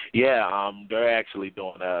 Yeah, they're actually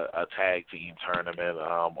doing a tag team tournament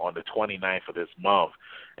on the 29th of this month,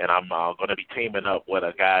 and I'm going to be teaming up with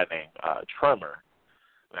a guy named Tremor.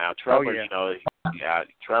 Now, Tremor,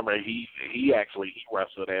 Tremor, he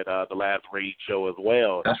wrestled at the last Rage show as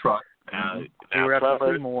well. That's right. Now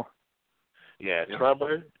Tremor,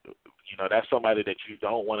 Tremor, that's somebody that you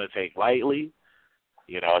don't want to take lightly.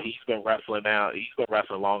 He's been wrestling now. He's been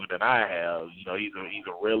wrestling longer than I have. He's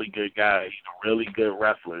a really good guy. He's a really good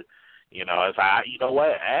wrestler.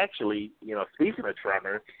 Actually, speaking of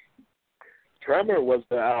Tremor was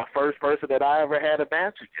the first person that I ever had a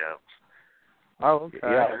match against. Oh, okay.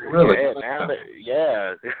 Yeah, really?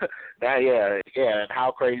 And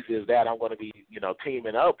how crazy is that? I'm going to be,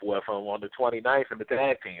 teaming up with him on the 29th in the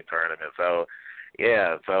tag team tournament. So,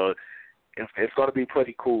 it's going to be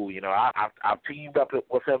pretty cool. I've teamed up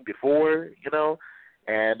with him before,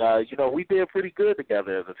 and we did pretty good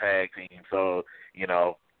together as a tag team. So,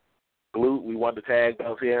 Glute, we won the tag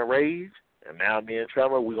belts here in Rage, and now me and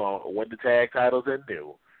Trevor, we're going to win the tag titles in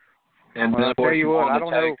New. And then, of course, you won the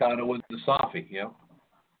tag title with the Safi, Yeah,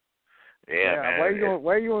 man.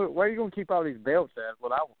 Where you going to keep all these belts at?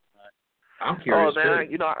 What I want. I'm curious. Oh man,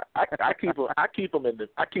 I keep them in the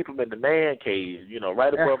man cave,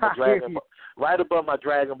 right above my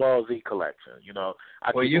Dragon Ball Z collection.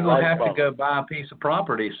 Well, you're gonna have to go buy a piece of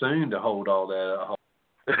property soon to hold all that.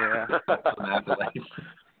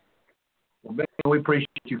 Well, Ben, we appreciate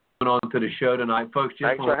you coming on to the show tonight, folks.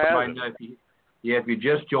 Just Thanks for having me. If you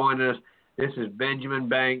just joined us, this is Benjamin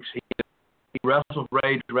Banks. He wrestles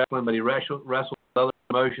Rage Wrestling, but he wrestles other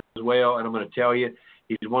promotions as well. And I'm going to tell you,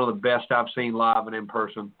 he's one of the best I've seen live and in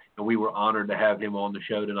person, and we were honored to have him on the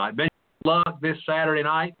show tonight. Ben, good luck this Saturday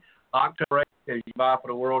night, October 8th, as you vie for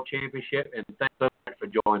the World Championship, and thanks so much for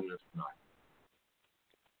joining us tonight.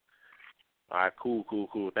 All right, cool.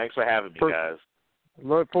 Thanks for having me, guys.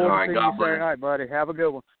 Look forward to seeing you Saturday night, buddy. Have a good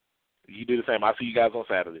one. You do the same. I'll see you guys on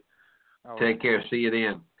Saturday. Take care. See you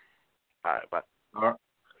then. All right, bye.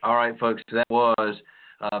 All right, folks, that was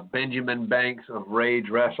Benjamin Banks of Rage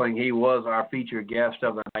Wrestling. He was our featured guest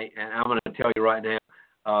of the night, and I'm going to tell you right now,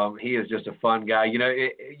 he is just a fun guy.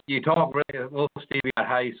 You talk really a little Stevie about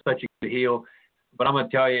how he's such a good heel, but I'm going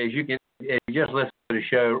to tell you, as you just listen to the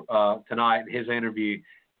show tonight, his interview,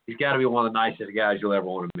 he's got to be one of the nicest guys you'll ever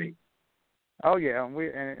want to meet. Oh yeah,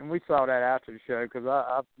 and we saw that after the show because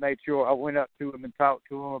I made sure I went up to him and talked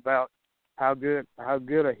to him about how good a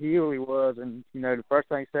heel he was, and the first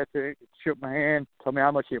thing he said to him, shook my hand, told me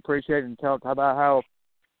how much he appreciated, and talked about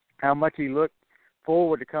how much he looked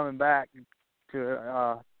forward to coming back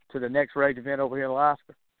to the next Rage event over here in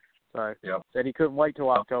Lasker. So said he couldn't wait till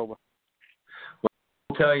October. Well,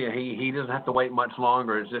 I'll tell you, he doesn't have to wait much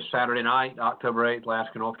longer. It's this Saturday night, October 8th,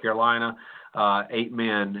 Lasker, North Carolina. 8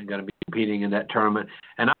 men are going to be competing in that tournament.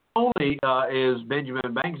 And not only is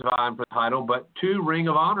Benjamin Banks vying for the title, but 2 Ring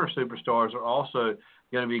of Honor superstars are also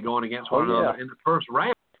going to be going against one another in the first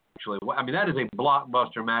round, actually. I mean, that is a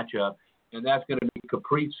blockbuster matchup, and that's going to be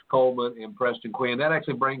Caprice Coleman and Preston Quinn. That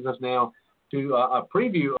actually brings us now to a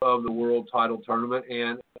preview of the World Title Tournament,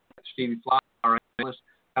 and Stevie Fly, our analyst,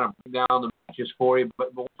 kind of break down the matches for you.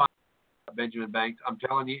 But we'll find Benjamin Banks. I'm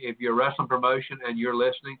telling you, if you're a wrestling promotion and you're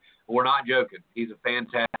listening, we're not joking. He's a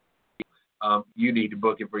fantastic. You need to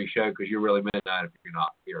book him for your show because you're really missing out if you're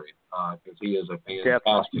not, period. Because he is a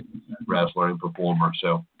fantastic wrestler and performer.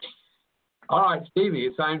 So, all right, Stevie,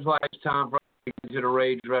 it seems like it's time for us to get into the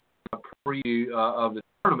Rage Wrestling preview of the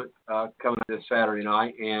tournament coming up this Saturday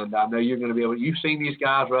night. And I know you're going to be able. You've seen these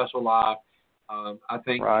guys wrestle live. I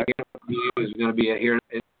think hearing it from you is going to be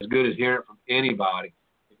as good as hearing it from anybody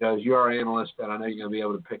because you're an analyst, and I know you're going to be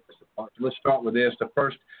able to pick this apart. Let's start with this.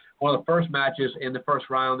 One of the first matches in the first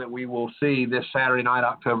round that we will see this Saturday night,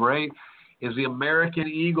 October 8th, is the American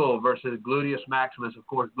Eagle versus Gluteus Maximus. Of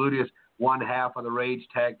course, Gluteus, one half of the Rage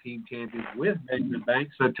Tag Team Champions with Benjamin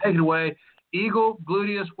Banks. So take it away. Eagle,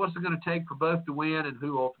 Gluteus, what's it going to take for both to win, and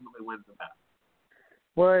who ultimately wins the match?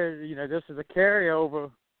 Well, this is a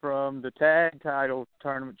carryover from the tag title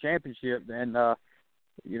tournament championship, and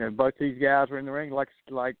both these guys were in the ring.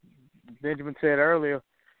 Like Benjamin said earlier,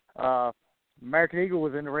 American Eagle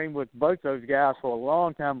was in the ring with both those guys for a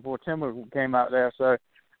long time before Timber came out there. So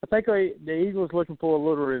I think the Eagle's looking for a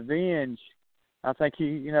little revenge. I think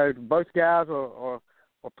both guys are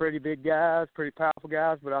pretty big guys, pretty powerful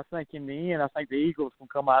guys, but I think in the end, I think the Eagles can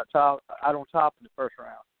come out on top in the first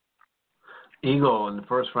round. Eagle in the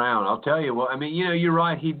first round. I'll tell you what. I mean, you're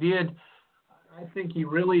right. He did. I think he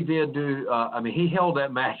really did do. He held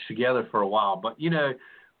that match together for a while. But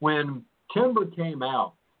when Timber came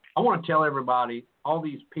out, I want to tell everybody, all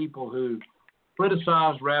these people who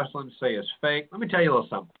criticize wrestling, say it's fake. Let me tell you a little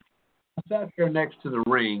something. I sat there next to the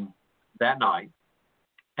ring that night,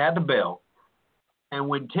 had the bell, and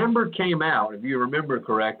when Timber came out, if you remember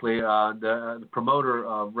correctly, the promoter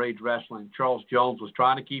of Rage Wrestling, Charles Jones, was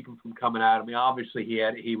trying to keep him from coming out. I mean, obviously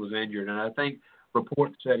he was injured, and I think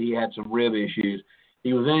reports said he had some rib issues.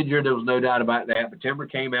 He was injured. There was no doubt about that. But Timber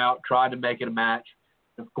came out, tried to make it a match.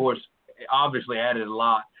 Of course, obviously added a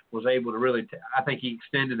lot. Was able to really, I think he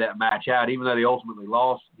extended that match out. Even though they ultimately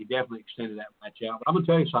lost, he definitely extended that match out. But I'm going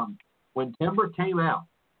to tell you something. When Timber came out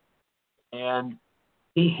and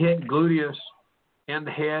he hit Gluteus in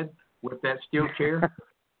the head with that steel chair,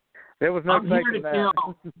 there was no I'm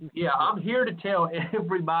here to tell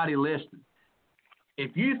everybody listening,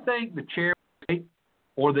 if you think the chair is fake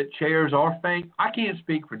or that chairs are fake, I can't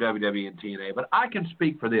speak for WWE and TNA, but I can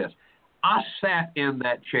speak for this. I sat in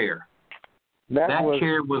that chair. That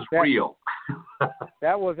chair was real.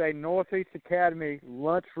 That was a Northeast Academy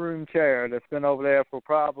lunchroom chair that's been over there for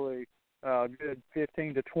probably a good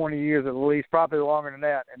 15 to 20 years at least, probably longer than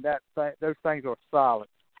that. And those things are solid.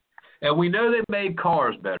 And we know they made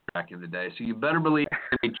cars better back in the day, so you better believe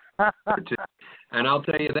they made chairs too. And I'll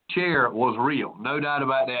tell you, that chair was real. No doubt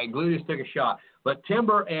about that. Gluteus took a shot. But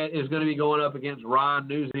Timber is going to be going up against Ryan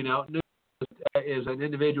Newsy. Now, Newsy is an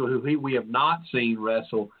individual who we have not seen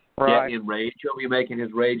wrestle yet in Rage. He'll be making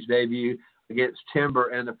his Rage debut against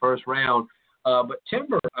Timber in the first round. But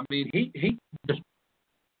Timber, I mean, he just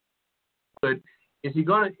good. Is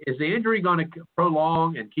the injury going to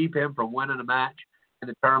prolong and keep him from winning a match in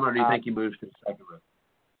the tournament, or do you think he moves to the second round?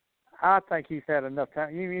 I think he's had enough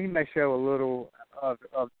time. He may show a little of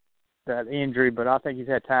that injury, but I think he's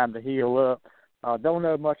had time to heal up. Don't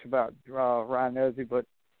know much about Ryan Nosey, but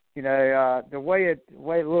the way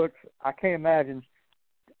it looks, I can't imagine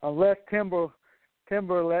unless Timber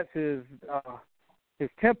lets his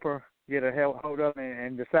temper get a hold of him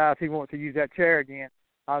and decides he wants to use that chair again.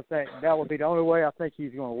 I think that would be the only way I think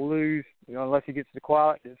he's going to lose, unless he gets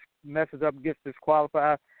messes up and gets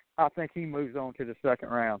disqualified. I think he moves on to the second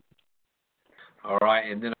round. All right,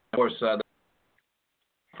 and then, of course,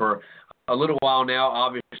 for a little while now,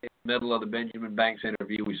 obviously in the middle of the Benjamin Banks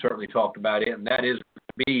interview, we certainly talked about it, and that is going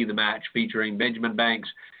to be the match featuring Benjamin Banks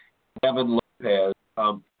and Kevin Lopez.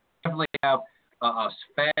 Definitely have a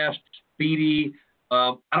fast, speedy,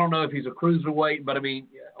 I don't know if he's a cruiserweight, but, I mean,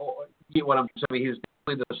 you get what I'm saying. He's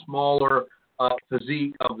definitely the smaller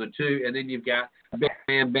physique of the two, and then you've got big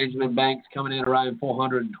man Benjamin Banks coming in around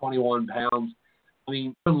 421 pounds. I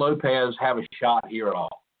mean, can Lopez have a shot here at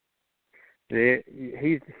all?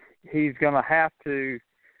 He's going to have to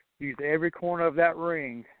use every corner of that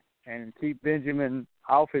ring and keep Benjamin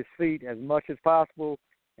off his feet as much as possible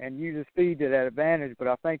and use his speed to that advantage. But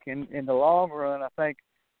I think in the long run, I think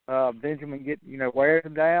Benjamin wears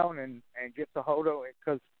him down and gets a hold of it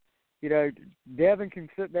because, Devin can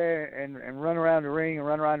sit there and run around the ring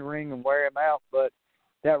and wear him out, but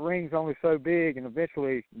that ring's only so big, and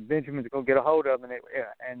eventually Benjamin's going to get a hold of him.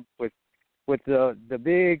 And with the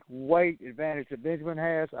big weight advantage that Benjamin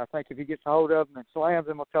has, I think if he gets a hold of him and slams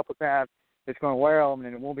him a couple times, it's going to wear on him,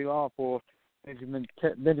 and it won't be long before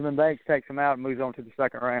Benjamin Banks takes him out and moves on to the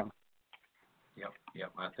second round.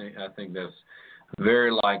 Yep. I think that's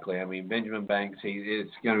very likely. I mean, Benjamin Banks,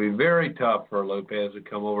 it's going to be very tough for Lopez to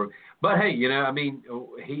come over. But hey, I mean,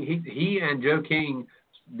 he and Joe King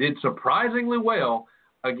did surprisingly well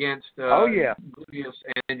against Gludius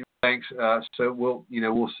and Benjamin Banks. So we'll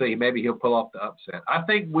see. Maybe he'll pull off the upset.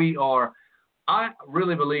 I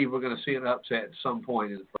really believe we're going to see an upset at some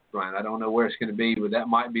point in the first round. I don't know where it's going to be, but that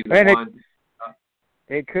might be the one.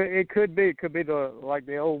 It could be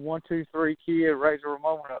the old 1-2-3 kid Razor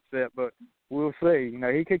Ramon upset, but we'll see.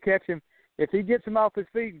 He could catch him if he gets him off his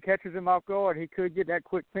feet and catches him off guard. He could get that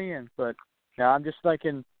quick pin, but I'm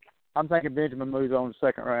thinking Benjamin moves on to the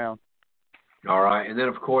second round. All right, and then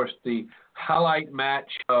of course the highlight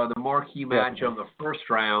match, the marquee match of the first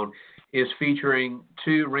round is featuring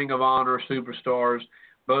two Ring of Honor superstars.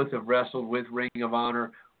 Both have wrestled with Ring of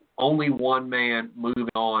Honor. Only one man moving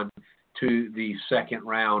on to the second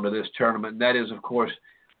round of this tournament. And that is, of course,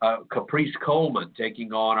 Caprice Coleman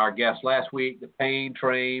taking on our guest last week, the Pain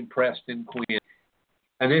Train, Preston Quinn.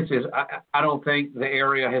 And this is, I don't think the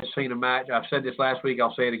area has seen a match. I've said this last week,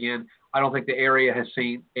 I'll say it again. I don't think the area has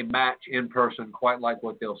seen a match in person quite like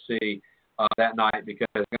what they'll see that night, because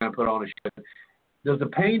they're going to put on a show. Does the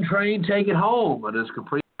Pain Train take it home, or does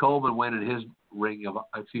Caprice Coleman win in his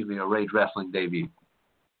Rage Wrestling debut?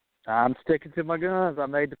 I'm sticking to my guns. I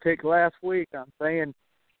made the pick last week. I'm saying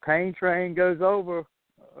Pain Train goes over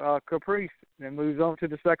Caprice and moves on to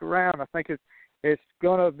the second round. I think it's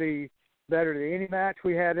going to be better than any match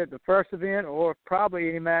we had at the first event, or probably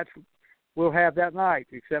any match we'll have that night,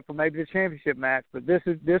 except for maybe the championship match. But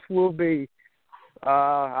this will be,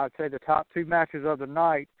 I'd say, the top two matches of the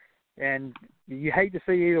night. And you hate to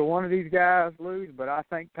see either one of these guys lose, but I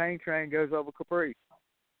think Pain Train goes over Caprice.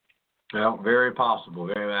 Well, very possible.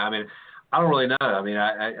 I mean, I don't really know. I mean,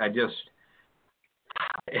 I just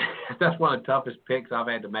that's one of the toughest picks I've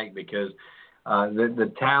had to make, because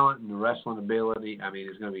the talent and the wrestling ability, I mean,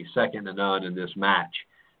 is going to be second to none in this match.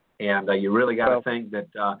 And you really got to think that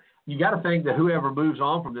whoever moves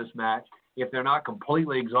on from this match, if they're not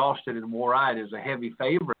completely exhausted and wore out, is a heavy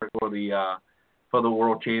favorite for the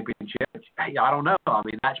World Championship. Hey, I don't know. I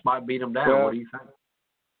mean, that might beat them down. Well, what do you think?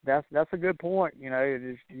 That's a good point. It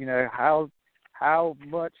is, how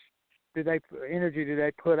much energy do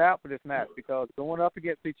they put out for this match? Because going up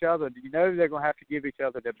against each other, they're going to have to give each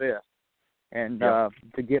other their best, and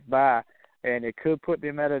to get by. And it could put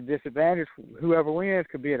them at a disadvantage. Whoever wins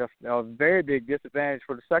could be at a very big disadvantage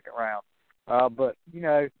for the second round. But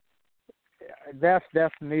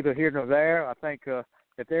that's neither here nor there. I think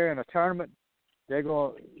if they're in a tournament, they're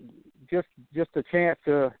going just a chance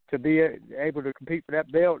to be able to compete for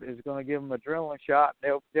that belt is going to give them an adrenaline shot.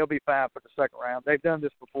 They'll be fine for the second round. They've done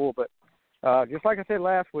this before, but just like I said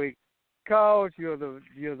last week, because you're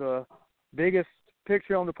the biggest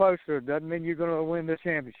picture on the poster doesn't mean you're going to win the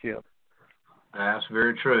championship. That's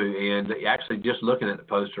very true. And actually, just looking at the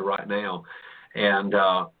poster right now, and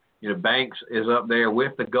Banks is up there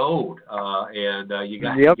with the gold, and you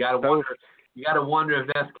got to wonder. You got to wonder if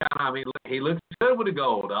that's kind of. I mean, he looks good with the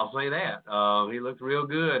gold. I'll say that. He looks real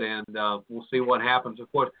good, and we'll see what happens.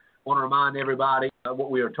 Of course, I want to remind everybody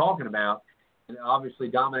what we are talking about, and obviously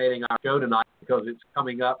dominating our show tonight, because it's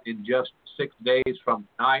coming up in just 6 days from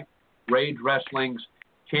tonight. Rage Wrestling's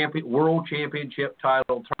World Championship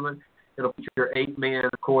title tournament. It'll feature 8 men,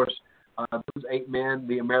 of course. Those 8 men: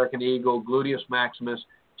 the American Eagle, Gludius Maximus,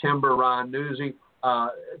 Timber, Ryan Newsy,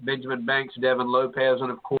 Benjamin Banks, Devin Lopez,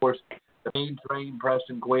 and of course, the Pain Train,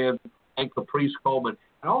 Preston Quinn, and Caprice Coleman.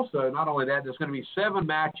 And also, not only that, there's going to be 7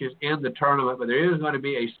 matches in the tournament, but there is going to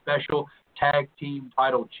be a special tag team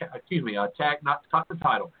title, a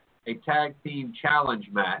tag team challenge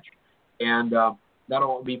match. And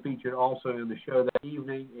that'll be featured also in the show that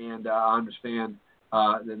evening. And I understand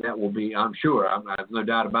that will be, I'm sure, I have no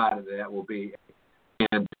doubt about it, that will be a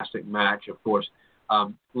fantastic match, of course. A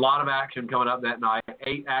lot of action coming up that night,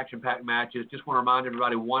 8 action-packed matches. Just want to remind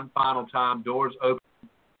everybody, one final time, doors open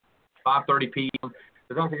 5:30 p.m.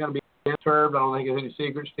 There's nothing going to be served. I don't think it's any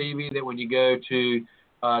secret, Stevie, that when you go to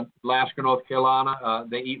Lasker, North Carolina,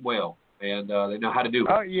 they eat well, and they know how to do it.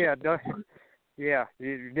 Oh, yeah. Yeah,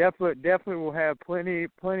 you definitely will have plenty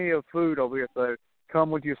of food over here, so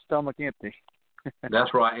come with your stomach empty.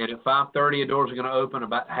 That's right. And at 5:30, the doors are going to open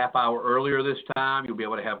about a half hour earlier this time. You'll be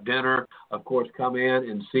able to have dinner. Of course, come in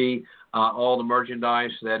and see all the merchandise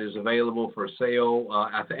that is available for sale.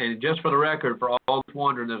 And just for the record, for all those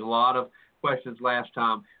wondering, there's a lot of questions last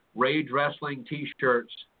time. Rage Wrestling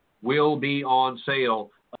T-shirts will be on sale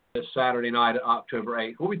this Saturday night, October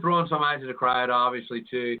 8th. We'll be throwing some out to the crowd, obviously,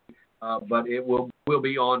 too. But it will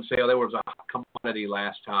be on sale. There was a commodity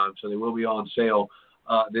last time, so they will be on sale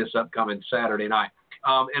this upcoming Saturday night.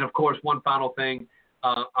 And, of course, one final thing,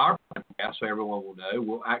 our podcast, so everyone will know,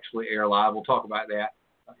 will actually air live. We'll talk about that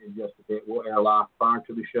in just a bit. We'll air live prior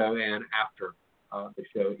to the show and after the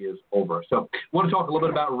show is over. So I want to talk a little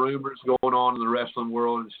bit about rumors going on in the wrestling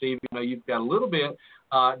world. And, Steve, you've got a little bit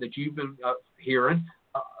that you've been hearing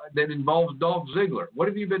that involves Dolph Ziggler. What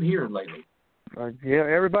have you been hearing lately? Yeah,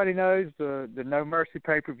 everybody knows the No Mercy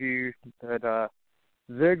pay-per-view that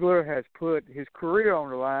Ziggler has put his career on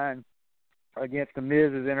the line against the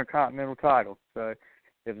Miz's Intercontinental title. So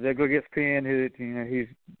if Ziggler gets pinned,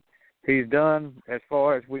 he's done as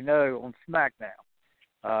far as we know on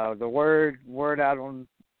SmackDown. The word out on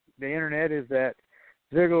the internet is that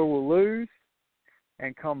Ziggler will lose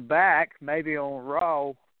and come back maybe on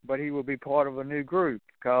Raw, but he will be part of a new group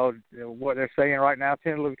called what they're saying right now,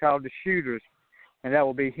 tentatively called the Shooters, and that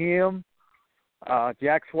will be him,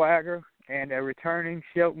 Jack Swagger, and a returning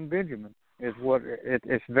Shelton Benjamin. Is what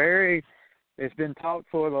it's been talked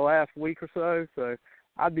for the last week or so. So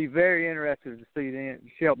I'd be very interested to see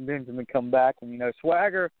Shelton Benjamin come back. And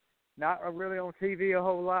Swagger, not really on TV a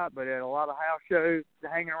whole lot, but at a lot of house shows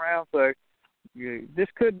hanging around. So this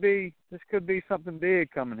could be something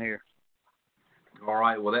big coming here. All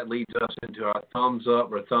right. Well, that leads us into our thumbs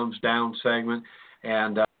up or thumbs down segment,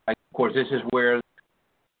 and of course, this is where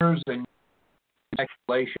and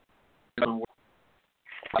speculation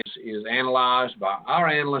is analyzed by our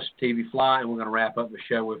analyst, TV Fly, and we're going to wrap up the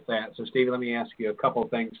show with that. So, Stevie, let me ask you a couple of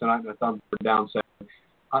things tonight in the thumbs down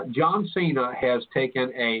segment. John Cena has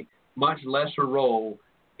taken a much lesser role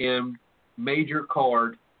in major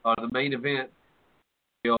card, the main event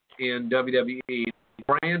in WWE.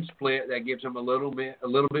 Brand split that gives him a little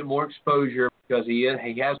bit more exposure because he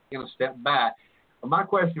has taken a step back. But my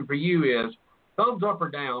question for you is, thumbs up or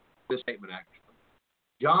down this statement, actually.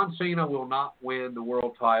 John Cena will not win the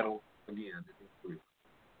world title again.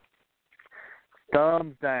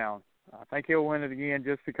 Thumbs down. I think he'll win it again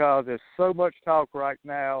just because there's so much talk right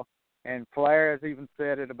now, and Flair has even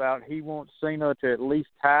said it about he wants Cena to at least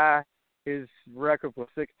tie his record for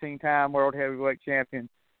 16-time World Heavyweight Champion.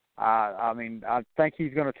 I think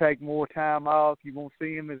he's going to take more time off. You won't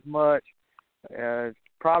see him as much.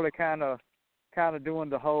 Probably kind of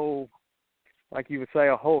doing the whole, like you would say,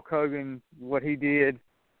 a Hulk Hogan, what he did,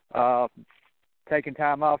 taking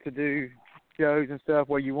time off to do shows and stuff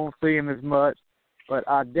where you won't see him as much. But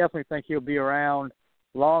I definitely think he'll be around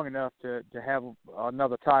long enough to have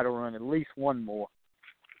another title run, at least one more.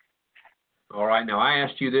 All right. Now, I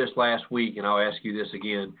asked you this last week, and I'll ask you this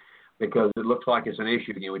again because it looks like it's an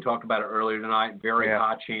issue again. We talked about it earlier tonight. Very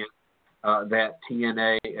high chance that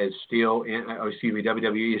TNA is still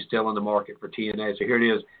WWE is still in the market for TNA. So here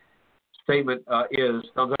it is. Statement is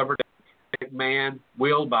thumbs up or down. McMahon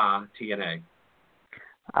will buy TNA.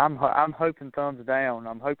 I'm hoping thumbs down.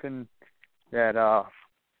 I'm hoping that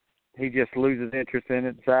he just loses interest in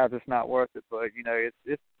it, decides it's not worth it. But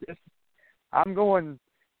it's I'm going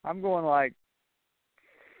like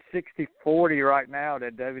 60-40 right now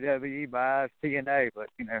that WWE buys TNA. But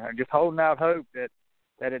I'm just holding out hope that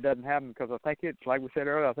it doesn't happen because I think it, like we said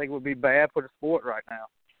earlier, I think it would be bad for the sport right now.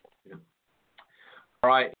 Yeah. All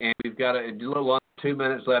right, and we've got a little under 2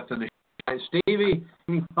 minutes left in the show. Stevie,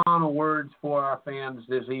 any final words for our fans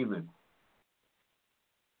this evening?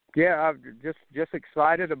 Yeah, I'm just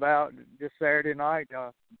excited about this Saturday night.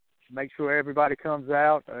 Make sure everybody comes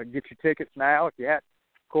out. Get your tickets now. If you have,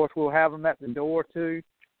 of course, we'll have them at the door too.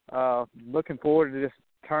 Looking forward to this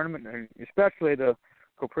tournament, especially the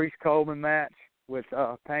Caprice Coleman match with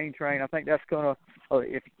Pain Train. I think that's gonna.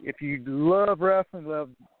 If you love wrestling,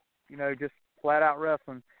 just flat out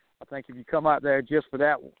wrestling, I think if you come out there just for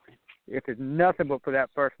that, if it's nothing but for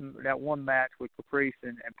that one match with Caprice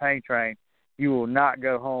and Pain Train, you will not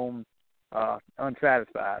go home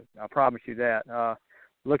unsatisfied. I promise you that.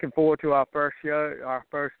 Looking forward to our first show, our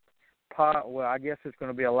first pot. Well, I guess it's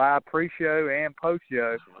going to be a live pre-show and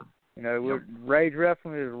post-show. Rage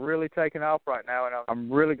Wrestling is really taking off right now, and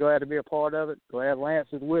I'm really glad to be a part of it. Glad Lance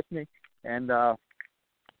is with me, and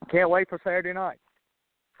can't wait for Saturday night.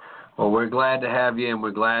 Well, we're glad to have you, and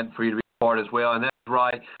we're glad for you to be a part as well. And that's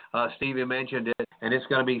right. Stevie mentioned it, and it's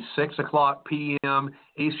going to be 6 o'clock p.m.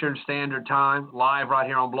 Eastern Standard Time, live right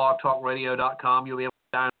here on blogtalkradio.com. You'll be able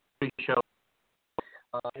to download the pre-show.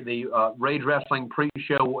 The Rage Wrestling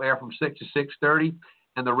pre-show will air from 6 to 6:30,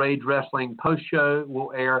 and the Rage Wrestling post-show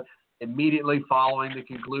will air immediately following the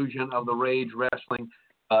conclusion of the Rage Wrestling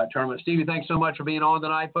tournament. Stevie, thanks so much for being on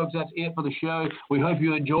tonight, folks. That's it for the show. We hope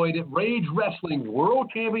you enjoyed it. Rage Wrestling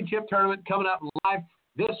World Championship Tournament coming up live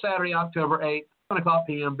this Saturday, October 8th, 7 o'clock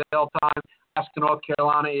p.m. bell time, Lasker, North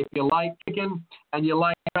Carolina. If you like chicken and you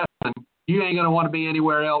like wrestling, You ain't going to want to be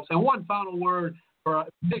anywhere else. And one final word,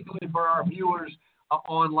 particularly for our viewers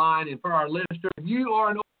online and for our listeners. If you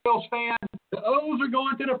are an Orioles fan, the O's are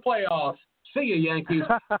going to the playoffs. See you, Yankees.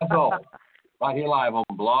 That's all. Right here live on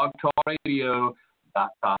blogtalkradio.com.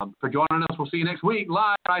 For joining us, we'll see you next week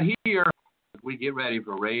live right here as we get ready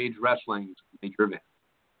for Rage Wrestling's major event.